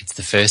Road, it's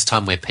the first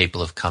time where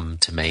people have come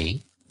to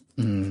me.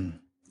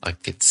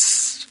 Like the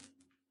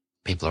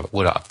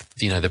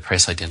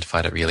press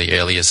identified it really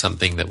early as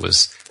something that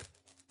was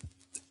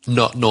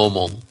not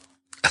normal.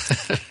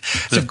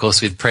 And of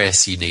course, with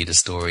press, you need a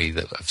story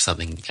of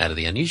something out of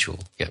the unusual.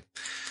 Yep.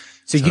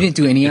 So you didn't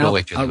do any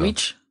outreach? Well.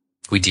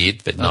 We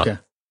did, but not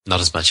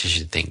as much as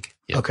you'd think.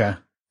 Yep. Okay.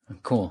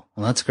 Cool.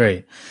 Well, that's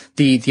great.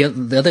 The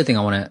other thing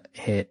I want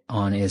to hit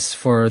on is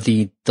for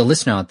the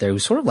listener out there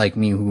who's sort of like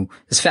me, who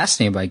is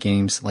fascinated by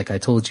games, like I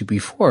told you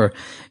before,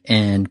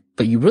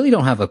 but you really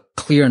don't have a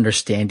clear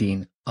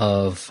understanding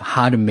of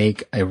how to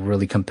make a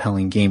really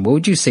compelling game. What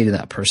would you say to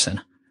that person?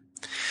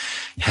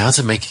 How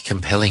to make a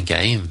compelling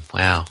game?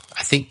 Wow.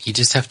 I think you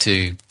just have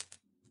to,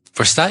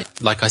 for a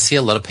start, like I see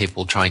a lot of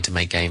people trying to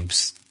make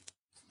games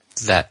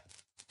that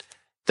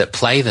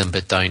play them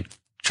but don't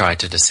try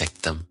to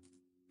dissect them.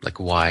 Like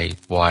why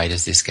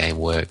does this game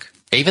work?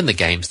 Even the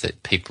games that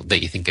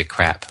you think are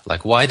crap,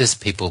 like why does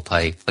people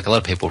play, like a lot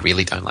of people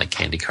really don't like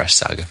Candy Crush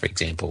Saga, for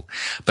example,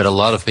 but a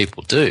lot of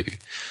people do.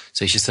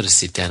 So you should sort of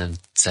sit down and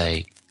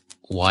say,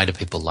 why do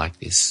people like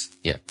this?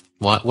 Yeah.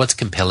 What's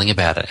compelling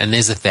about it? And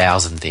there's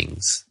 1,000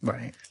 things.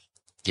 Right.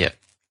 Yeah.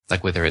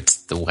 Like whether it's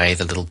the way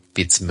the little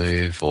bits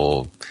move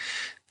or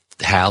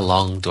how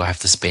long do I have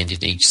to spend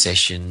in each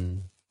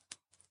session?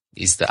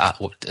 Is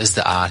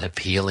the art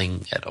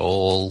appealing at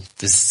all?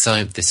 There's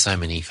so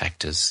many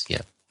factors.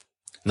 Yeah.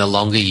 And the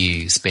longer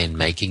you spend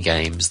making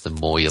games, the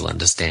more you'll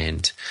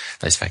understand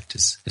those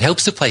factors. It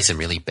helps to play some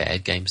really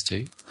bad games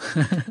too.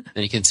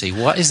 And you can see,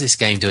 what is this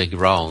game doing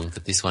wrong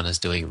that this one is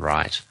doing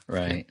right?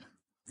 Right.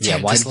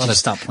 Yeah, why did you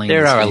stop playing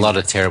There this are game? a lot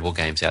of terrible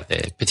games out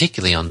there,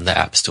 particularly on the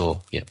App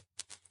Store. Yeah.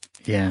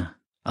 Yeah,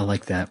 I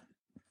like that.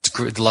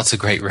 It's lots of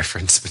great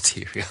reference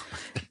material.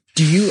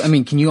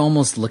 Can you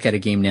almost look at a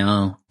game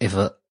now if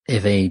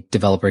a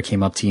developer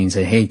came up to you and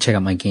said, "Hey, check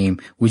out my game,"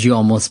 would you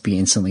almost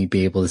instantly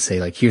be able to say,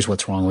 like, here's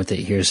what's wrong with it,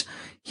 here's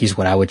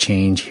what I would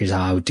change, here's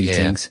how I would do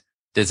things?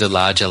 There's a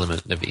large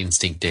element of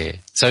instinct there.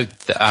 So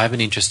I have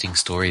an interesting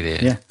story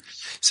there. Yeah.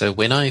 So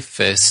when I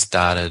first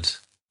started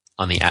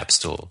on the App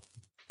Store,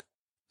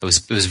 it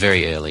was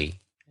very early,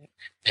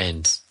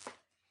 and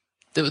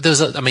there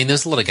was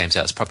a lot of games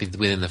out. It's probably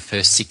within the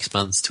first 6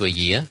 months to a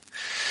year,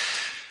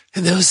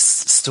 and there was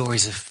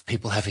stories of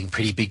people having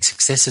pretty big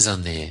successes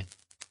on there.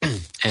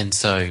 And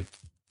so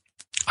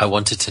I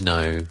wanted to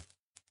know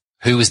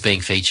who was being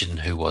featured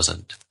and who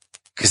wasn't.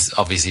 Because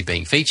obviously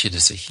being featured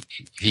is, if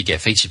you get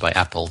featured by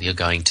Apple, you're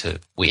going to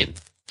win.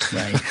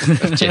 Right.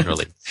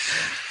 Generally.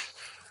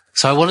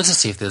 So I wanted to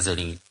see if there's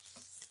any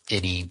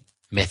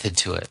method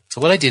to it.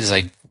 So what I did is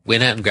I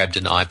went out and grabbed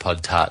an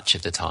iPod Touch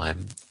at the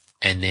time,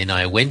 and then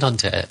I went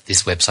onto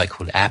this website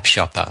called App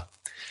Shopper.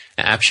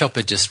 Now, App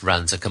Shopper just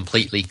runs a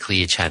completely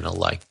clear channel.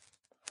 Like,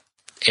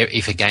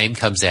 if a game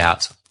comes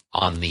out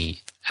on the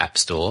App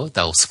Store,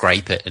 they'll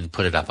scrape it and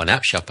put it up on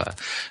App Shopper.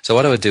 So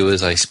what I would do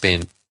is I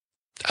spent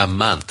a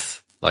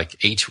month,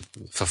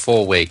 for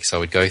 4 weeks, I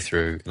would go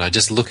through and I'd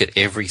just look at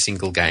every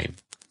single game,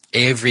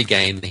 every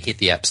game that hit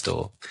the App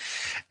Store,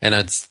 and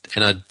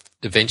I'd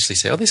eventually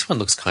say, oh, this one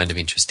looks kind of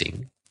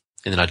interesting,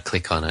 and then I'd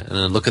click on it and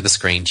I'd look at the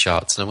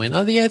screenshots and I went,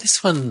 oh yeah,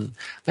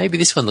 maybe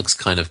this one looks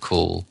kind of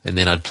cool, and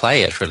then I'd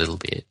play it for a little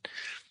bit,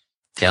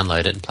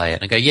 download it and play it,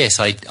 and I go, yes,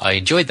 I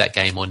enjoyed that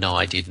game, or no,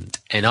 I didn't.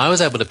 And I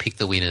was able to pick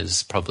the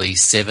winners probably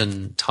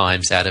 7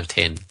 times out of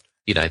 10,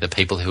 the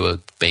people who were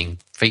being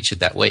featured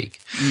that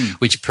week,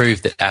 which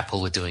proved that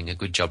Apple were doing a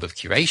good job of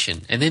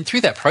curation. And then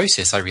through that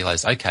process, I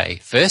realized, okay,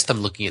 first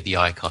I'm looking at the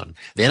icon,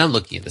 then I'm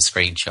looking at the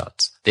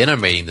screenshots, then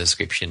I'm reading the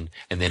description,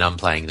 and then I'm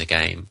playing the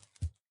game.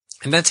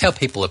 And that's how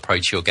people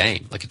approach your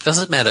game. Like, it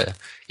doesn't matter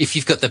if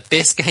you've got the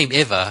best game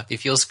ever,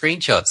 if your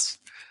screenshots,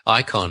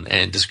 icon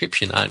and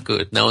description aren't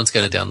good, no one's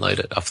going to download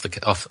it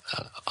off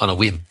on a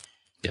whim.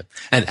 Yep.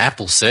 And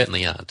Apple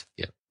certainly aren't.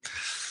 Yep.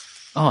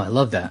 Oh, I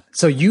love that.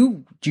 So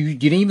you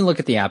didn't even look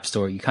at the App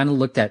Store. You kind of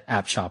looked at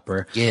App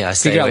Shopper. Yeah, I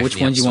figured out which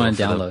ones you want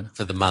to download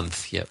for the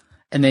month. Yep.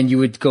 And then you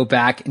would go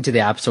back into the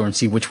App Store and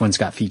see which ones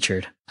got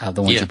featured out of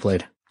the ones you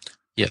played.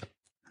 Yeah.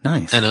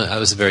 Nice. And I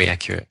was very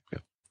accurate.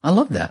 Yep. I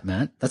love that,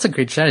 Matt. That's a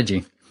great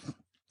strategy.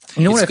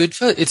 You know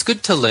it's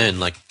good to learn,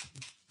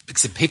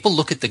 because people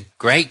look at the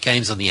great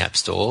games on the App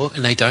Store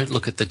and they don't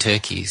look at the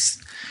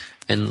turkeys.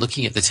 And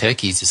looking at the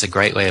turkeys is a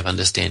great way of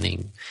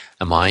understanding,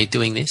 am I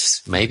doing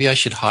this? Maybe I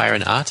should hire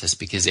an artist,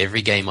 because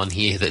every game on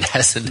here that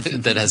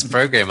has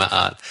programmer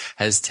art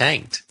has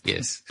tanked.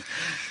 Yes.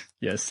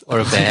 Yes. Or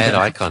a bad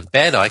icon.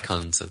 Bad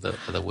icons are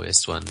the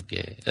worst one.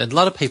 Yeah. And a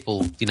lot of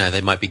people,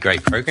 they might be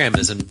great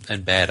programmers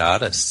and bad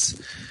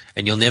artists,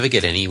 and you'll never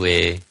get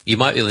anywhere. You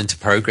might be able to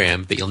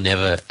program, but you'll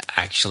never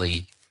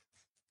actually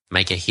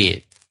make a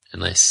hit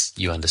unless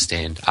you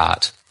understand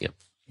art. Yep.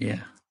 Yeah.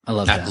 I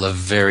love that. Apple are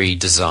very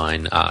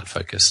design art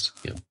focused.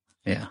 Yep.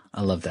 Yeah.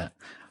 I love that.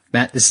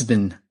 Matt, this has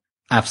been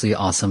absolutely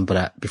awesome.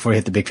 But before I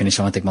hit the big finish,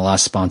 I want to thank my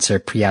last sponsor,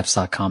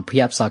 preapps.com.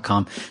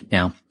 Preapps.com.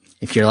 Now,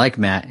 if you're like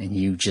Matt and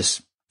you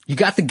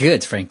got the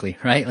goods, frankly,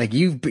 right? Like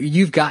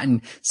you've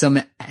gotten some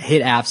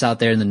hit apps out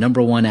there in the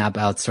 #1 app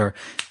out store.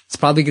 It's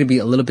probably going to be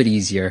a little bit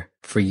easier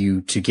for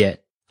you to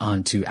get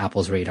onto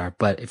Apple's radar.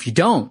 But if you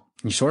don't,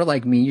 you're sort of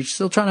like me, you're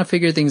still trying to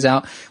figure things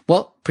out.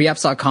 Well,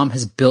 preapps.com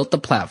has built the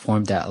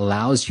platform that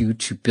allows you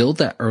to build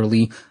that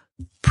early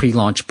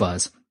pre-launch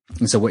buzz.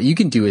 And so what you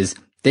can do is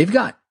they've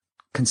got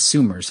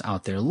consumers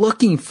out there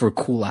looking for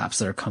cool apps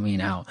that are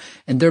coming out,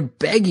 and they're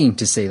begging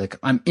to say, like,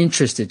 I'm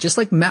interested, just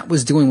like Matt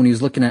was doing when he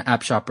was looking at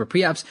App Shopper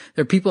pre-apps.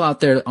 There are people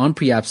out there on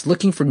pre-apps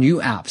looking for new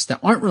apps that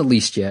aren't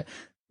released yet,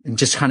 and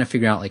just kind of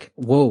figure out, like,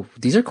 whoa,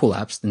 these are cool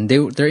apps, and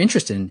they're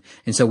interested in.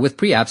 And so with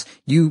pre-apps,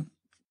 you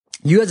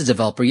as a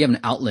developer, you have an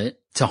outlet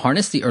to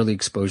harness the early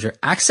exposure,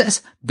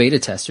 access beta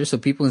testers. So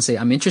people can say,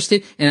 I'm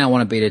interested and I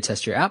want to beta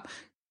test your app,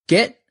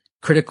 get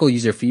critical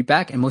user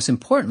feedback, and most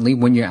importantly,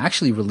 when you're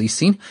actually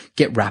releasing,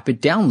 get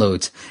rapid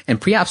downloads. And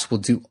pre-apps will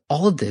do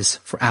all of this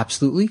for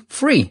absolutely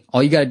free.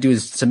 All you got to do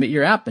is submit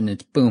your app and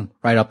it's boom,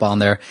 right up on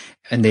there.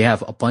 And they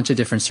have a bunch of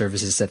different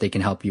services that they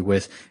can help you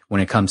with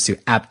when it comes to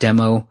app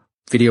demo,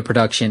 video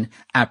production,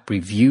 app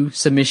review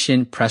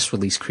submission, press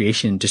release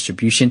creation and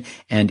distribution,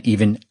 and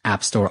even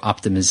app store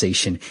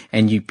optimization.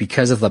 And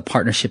because of the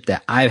partnership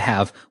that I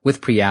have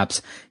with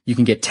Preapps, you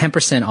can get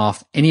 10%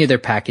 off any of their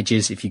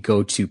packages if you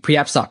go to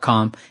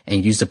preapps.com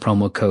and use the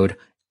promo code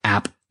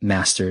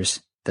AppMasters.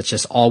 That's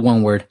just all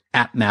one word,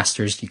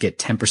 @appmasters. You get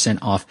 10%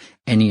 off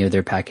any of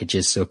their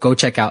packages. So go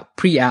check out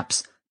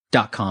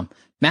preapps.com.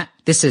 Matt,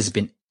 this has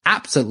been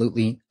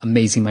absolutely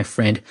amazing, my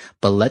friend,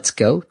 but let's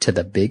go to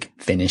the big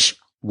finish.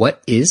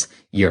 What is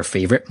your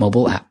favorite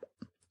mobile app?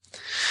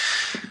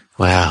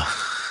 Wow.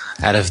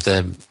 Out of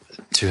the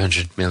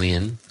 200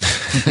 million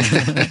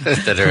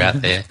that are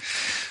out there,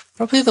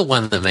 probably the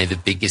one that made the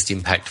biggest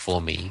impact for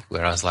me,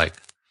 where I was like,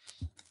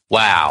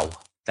 wow,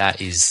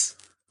 that is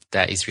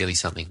really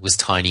something, was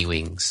Tiny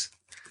Wings.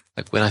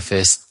 Like when I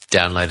first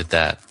downloaded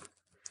that,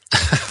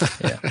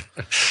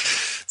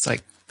 it's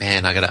like,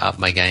 man, I got to up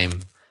my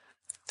game.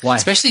 Why?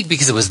 Especially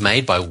because it was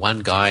made by one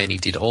guy and he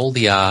did all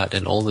the art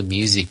and all the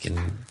music,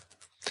 and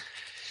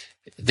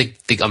the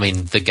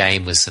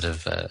game was sort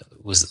of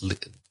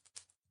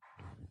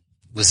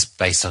was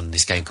based on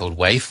this game called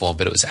Waveform,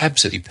 but it was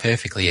absolutely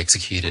perfectly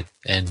executed.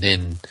 And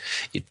then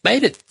it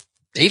made it,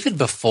 even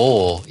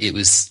before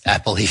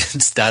Apple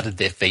even started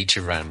their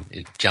feature run,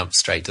 it jumped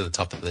straight to the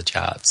top of the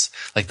charts.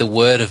 Like the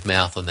word of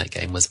mouth on that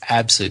game was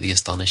absolutely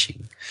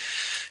astonishing.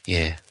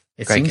 Yeah.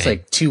 It seems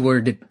like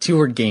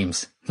two-word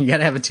games. You got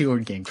to have a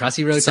two-word game.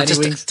 Crossy Road, Tiny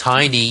Wings.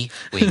 Tiny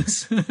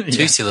Wings.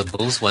 Two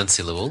syllables, one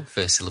syllable.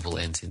 First syllable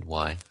ends in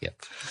Y. Yep.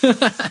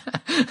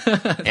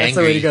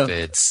 Angry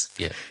Birds.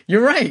 Yeah.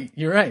 You're right.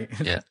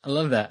 Yeah. I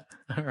love that.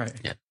 All right.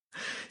 Yeah.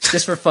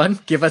 Just for fun,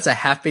 give us a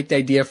half-baked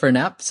idea for an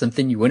app,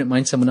 something you wouldn't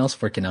mind someone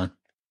else working on.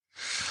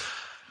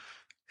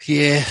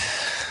 Yeah.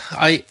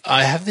 I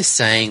have this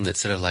saying that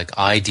sort of like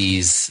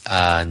ideas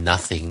are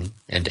nothing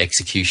and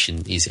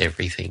execution is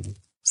everything.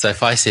 So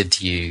if I said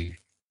to you,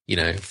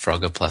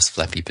 Frogger plus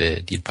Flappy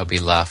Bird, you'd probably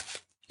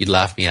laugh. You'd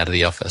laugh me out of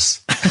the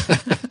office.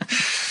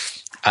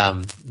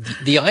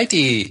 The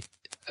idea,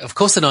 of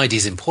course, an idea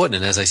is important.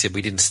 And as I said,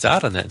 we didn't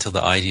start on that until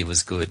the idea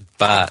was good.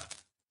 But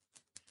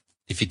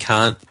if you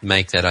can't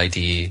make that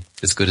idea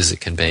as good as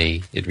it can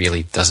be, it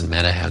really doesn't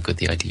matter how good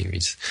the idea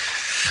is.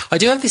 I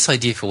do have this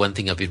idea for one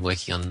thing I've been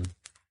working on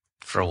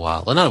for a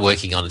while. Well, not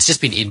working on, it's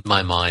just been in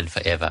my mind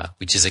forever,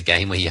 which is a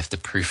game where you have to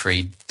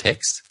proofread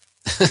text.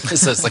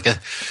 So it's like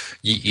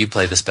you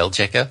play the spell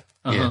checker.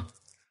 Uh-huh. Yeah.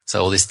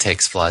 So all this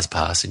text flies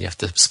past and you have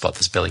to spot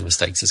the spelling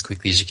mistakes as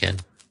quickly as you can.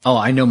 Oh,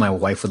 I know my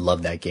wife would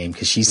love that game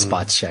because she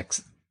spot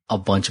checks a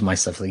bunch of my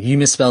stuff. Like, you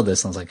misspelled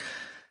this. And I was like,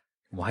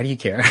 why do you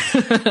care?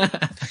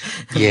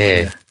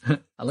 Yeah.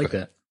 I like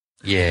that.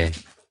 Yeah.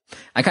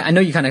 I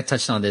know you kind of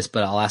touched on this,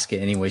 but I'll ask it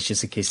anyways,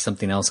 just in case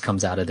something else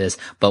comes out of this.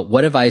 But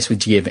what advice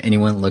would you give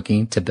anyone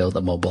looking to build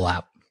a mobile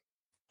app?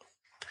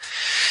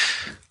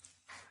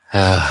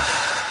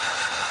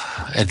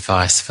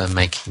 Advice for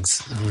making.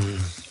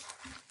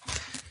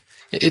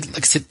 Like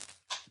I said,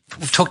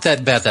 we've talked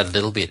about that a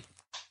little bit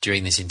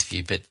during this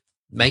interview, but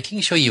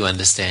making sure you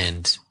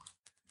understand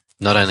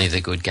not only the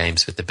good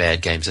games but the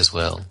bad games as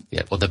well,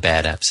 or the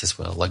bad apps as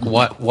well. Like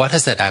what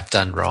has that app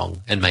done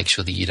wrong, and make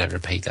sure that you don't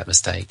repeat that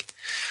mistake.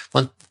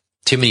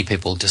 Too many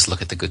people just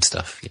look at the good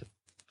stuff. Yeah.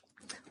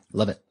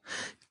 Love it.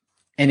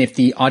 And if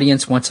the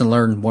audience wants to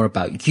learn more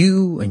about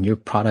you and your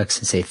products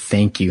and say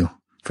thank you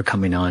for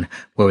coming on,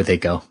 where would they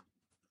go?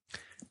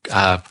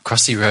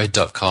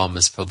 CrossyRoad.com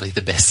is probably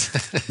the best,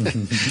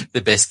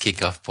 the best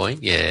kickoff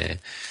point. Yeah.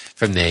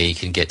 From there you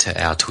can get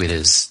to our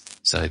Twitters.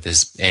 So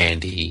there's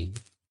Andy,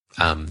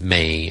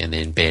 me, and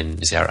then Ben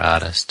is our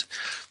artist.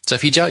 So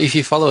if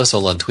you follow us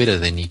all on Twitter,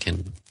 then you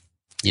can,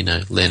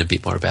 learn a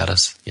bit more about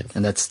us. Yeah.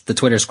 And that's the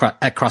Twitter's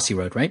at Crossy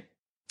Road, right?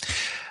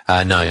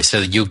 No. So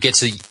you'll get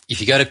to, if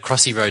you go to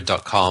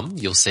CrossyRoad.com,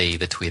 you'll see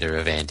the Twitter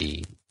of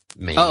Andy,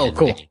 me, and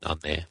cool. Ben on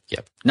there.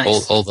 Yep.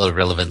 Nice. All the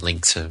relevant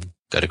links are,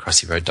 go to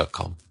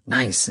CrossyRoad.com.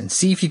 Nice. And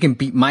see if you can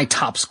beat my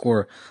top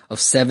score of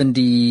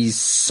 70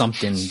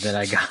 something that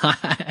I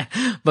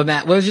got. But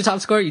Matt, what was your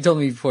top score? You told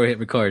me before I hit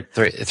record.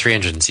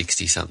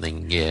 360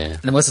 something. Yeah.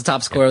 And what's the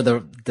top score? Yeah.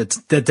 The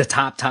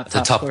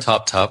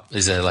top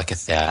is like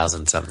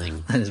 1,000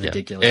 something. That is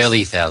ridiculous.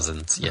 Early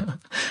thousands. Yeah.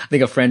 I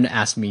think a friend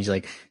asked me, he's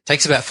like,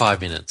 takes about 5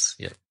 minutes.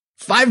 Yeah.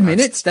 5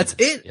 minutes? That's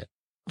it? Yeah.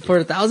 For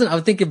 1,000? I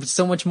would think it's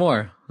so much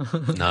more.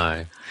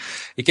 No,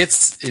 it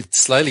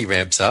slowly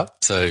ramps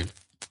up. So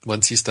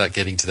once you start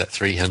getting to that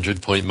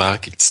 300 point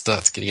mark, it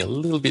starts getting a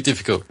little bit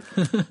difficult.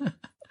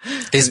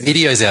 There's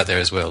videos out there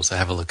as well. So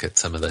have a look at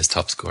some of those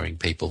top scoring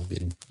people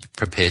and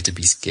prepare to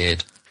be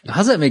scared. How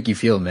does that make you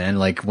feel, man?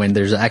 Like when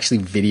there's actually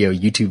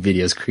YouTube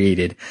videos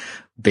created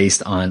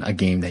based on a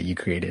game that you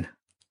created?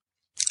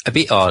 A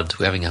bit odd.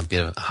 We're having a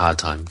bit of a hard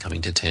time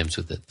coming to terms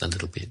with it a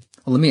little bit.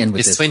 Well, let me end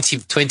with this.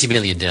 It's 20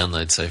 million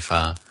downloads so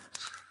far.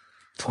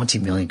 20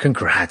 million.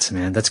 Congrats,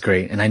 man. That's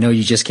great. And I know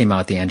you just came out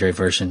with the Android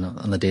version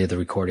on the day of the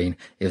recording.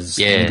 It was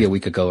maybe a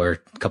week ago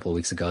or a couple of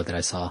weeks ago that I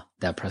saw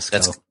that press go.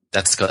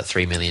 That's got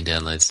 3 million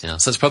downloads now.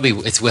 So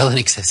it's well in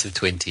excess of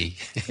 20.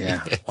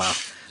 Yeah. Wow.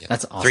 Yeah.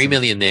 That's awesome. 3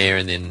 million there,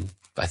 and then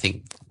I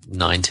think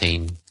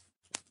 18,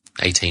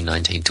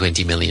 19,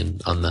 20 million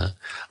on the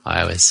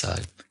iOS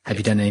side. Have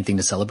you done anything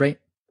to celebrate?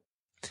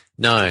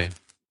 No.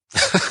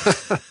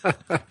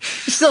 You're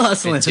still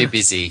hustling. Been too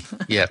busy.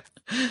 Yep.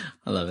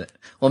 I love it.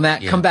 Well,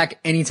 Matt, come back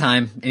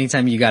anytime.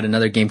 Anytime you got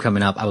another game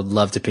coming up, I would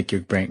love to pick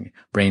your brain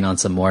on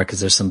some more because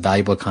there's some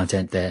valuable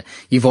content that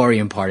you've already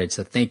imparted.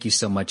 So thank you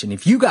so much. And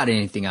if you got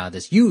anything out of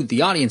this, you,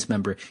 the audience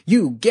member,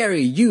 you,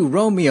 Gary, you,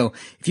 Romeo,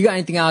 if you got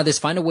anything out of this,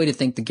 find a way to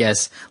thank the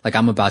guests like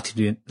I'm about to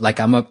do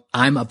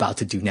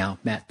now.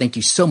 Matt, thank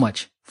you so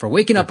much for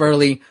waking up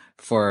early,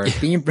 for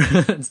being,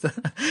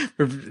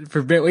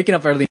 for waking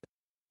up early.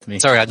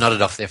 Sorry, I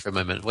nodded off there for a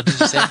moment. What did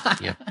you say?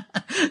 Yeah.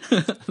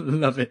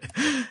 Love it.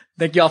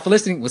 Thank you all for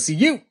listening. We'll see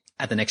you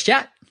at the next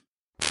chat.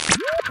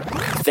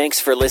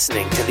 Thanks for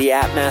listening to the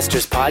App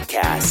Masters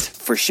podcast.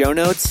 For show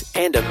notes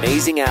and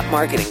amazing app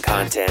marketing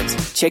content,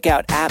 check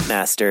out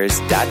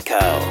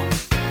appmasters.co.